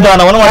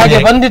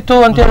ಮಾಡಿ ಬಂದಿತ್ತು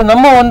ಅಂತ ಹೇಳಿ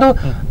ನಮ್ಮ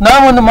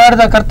ನಾವೊಂದು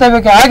ಮಾಡಿದ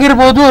ಕರ್ತವ್ಯಕ್ಕೆ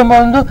ಆಗಿರ್ಬೋದು ಎಂಬ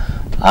ಒಂದು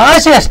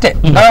ಆಸೆ ಅಷ್ಟೇ.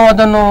 ನಾವು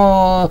ಅದನ್ನು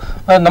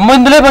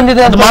ನಮ್ಮಿಂದಲೇ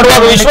ಬಂದಿದೆ ಅಂತ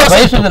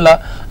ಬಯಸುವುದಿಲ್ಲ.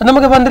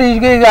 ನಮಗೆ ಬಂದ್ರೆ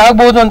ಈಗ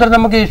ಆಗ್ಬಹುದು ಅಂತ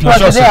ನಮಗೆ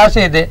ವಿಶ್ವಾಸ ಇದೆ,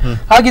 ಆಸೆ ಇದೆ.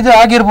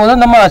 ಆಗಿರ್ಬೋದು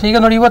ನಮ್ಮ ಆಸೆ. ಈಗ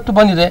ನೋಡಿ ಇವತ್ತು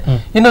ಬಂದಿದೆ,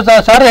 ಇನ್ನು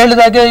ಸಾರ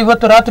ಹೇಳಿದಾಗೆ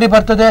ಇವತ್ತು ರಾತ್ರಿ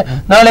ಬರ್ತದೆ,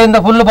 ನಾಳೆಯಿಂದ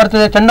ಫುಲ್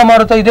ಬರ್ತದೆ,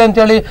 ಚಂಡಮಾರುತ ಇದೆ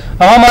ಅಂತೇಳಿ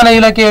ಹವಾಮಾನ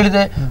ಇಲಾಖೆ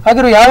ಹೇಳಿದೆ.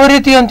 ಹಾಗೆ ಯಾವ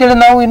ರೀತಿ ಅಂತೇಳಿ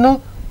ನಾವು ಇನ್ನು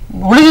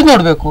ಉಳಿದು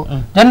ನೋಡ್ಬೇಕು.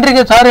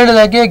 ಜನರಿಗೆ ಸಾರ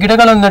ಹೇಳಿದಾಗೆ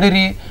ಗಿಡಗಳನ್ನು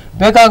ನಡಿರಿ,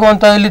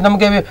 ಬೇಕಾಗುವಂತ ಇಲ್ಲಿ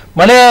ನಮಗೆ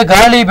ಮಳೆ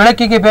ಗಾಳಿ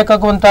ಬೆಳಕಿಗೆ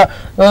ಬೇಕಾಗುವಂತ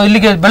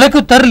ಇಲ್ಲಿಗೆ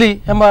ಬೆಳಕು ತರಲಿ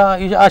ಎಂಬ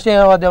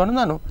ಆಶಯವಾದವನ್ನು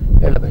ನಾನು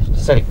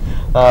ಹೇಳಬಯಸ್ತೇನೆ. ಸರಿ,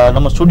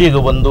 ನಮ್ಮ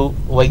ಸ್ಟುಡಿಯೋಗೆ ಬಂದು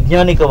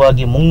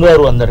ವೈಜ್ಞಾನಿಕವಾಗಿ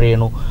ಮುಂಗಾರು ಅಂದರೆ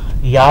ಏನು,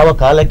 ಯಾವ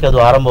ಕಾಲಕ್ಕೆ ಅದು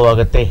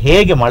ಆರಂಭವಾಗುತ್ತೆ,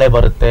 ಹೇಗೆ ಮಳೆ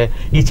ಬರುತ್ತೆ,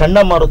 ಈ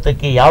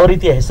ಚಂಡಮಾರುತಕ್ಕೆ ಯಾವ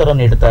ರೀತಿಯ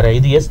ಹೆಸರನ್ನು ಇಡ್ತಾರೆ,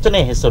 ಇದು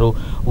ಎಷ್ಟನೇ ಹೆಸರು,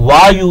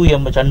 ವಾಯು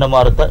ಎಂಬ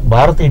ಚಂಡಮಾರುತ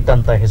ಭಾರತ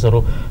ಇಟ್ಟಂತ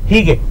ಹೆಸರು,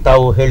 ಹೀಗೆ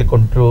ತಾವು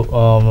ಹೇಳಿಕೊಟ್ರು.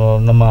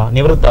 ನಮ್ಮ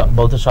ನಿವೃತ್ತ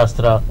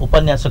ಭೌತಶಾಸ್ತ್ರ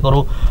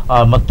ಉಪನ್ಯಾಸಕರು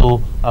ಮತ್ತು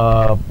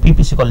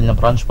PPC ಕಾಲೇಜಿನ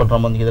ಪ್ರಾಂಶುಪಾಲರು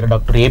ನಮ್ಮೊಂದಿಗಿದ್ದಾರೆ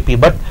ಡಾಕ್ಟರ್ AP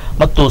ಭಟ್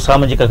ಮತ್ತು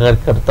ಸಾಮಾಜಿಕ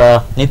ಕಾರ್ಯಕರ್ತ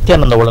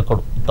ನಿತ್ಯಾನಂದ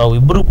ಒಳಕಡು. ತಾವು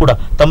ಇಬ್ಬರೂ ಕೂಡ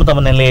ತಮ್ಮ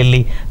ತಮ್ಮ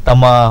ನೆಲೆಯಲ್ಲಿ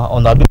ತಮ್ಮ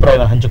ಒಂದು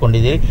ಅಭಿಪ್ರಾಯವನ್ನು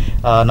ಹಂಚಿಕೊಂಡಿದ್ದೀರಿ.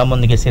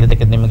 ನಮ್ಮೊಂದಿಗೆ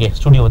ಸೇರಿದ್ದಕ್ಕೆ ನಿಮಗೆ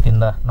ಸ್ಟುಡಿಯೋ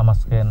ವತಿಯಿಂದ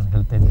ನಮಸ್ಕಾರ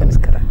ಹೇಳ್ತಾ ಇದ್ದೇನೆ.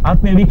 ನಮಸ್ಕಾರ.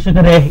 ಆತ್ಮೀಯ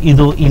ವೀಕ್ಷಕರೇ,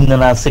 ಇದು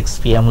ಇಂದಿನ 6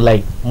 PM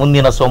ಲೈವ್.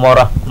 ಮುಂದಿನ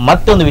ಸೋಮವಾರ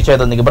ಮತ್ತೊಂದು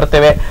ವಿಷಯದೊಂದಿಗೆ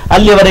ಬರ್ತೇವೆ.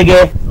 ಅಲ್ಲಿಯವರೆಗೆ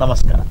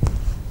ನಮಸ್ಕಾರ.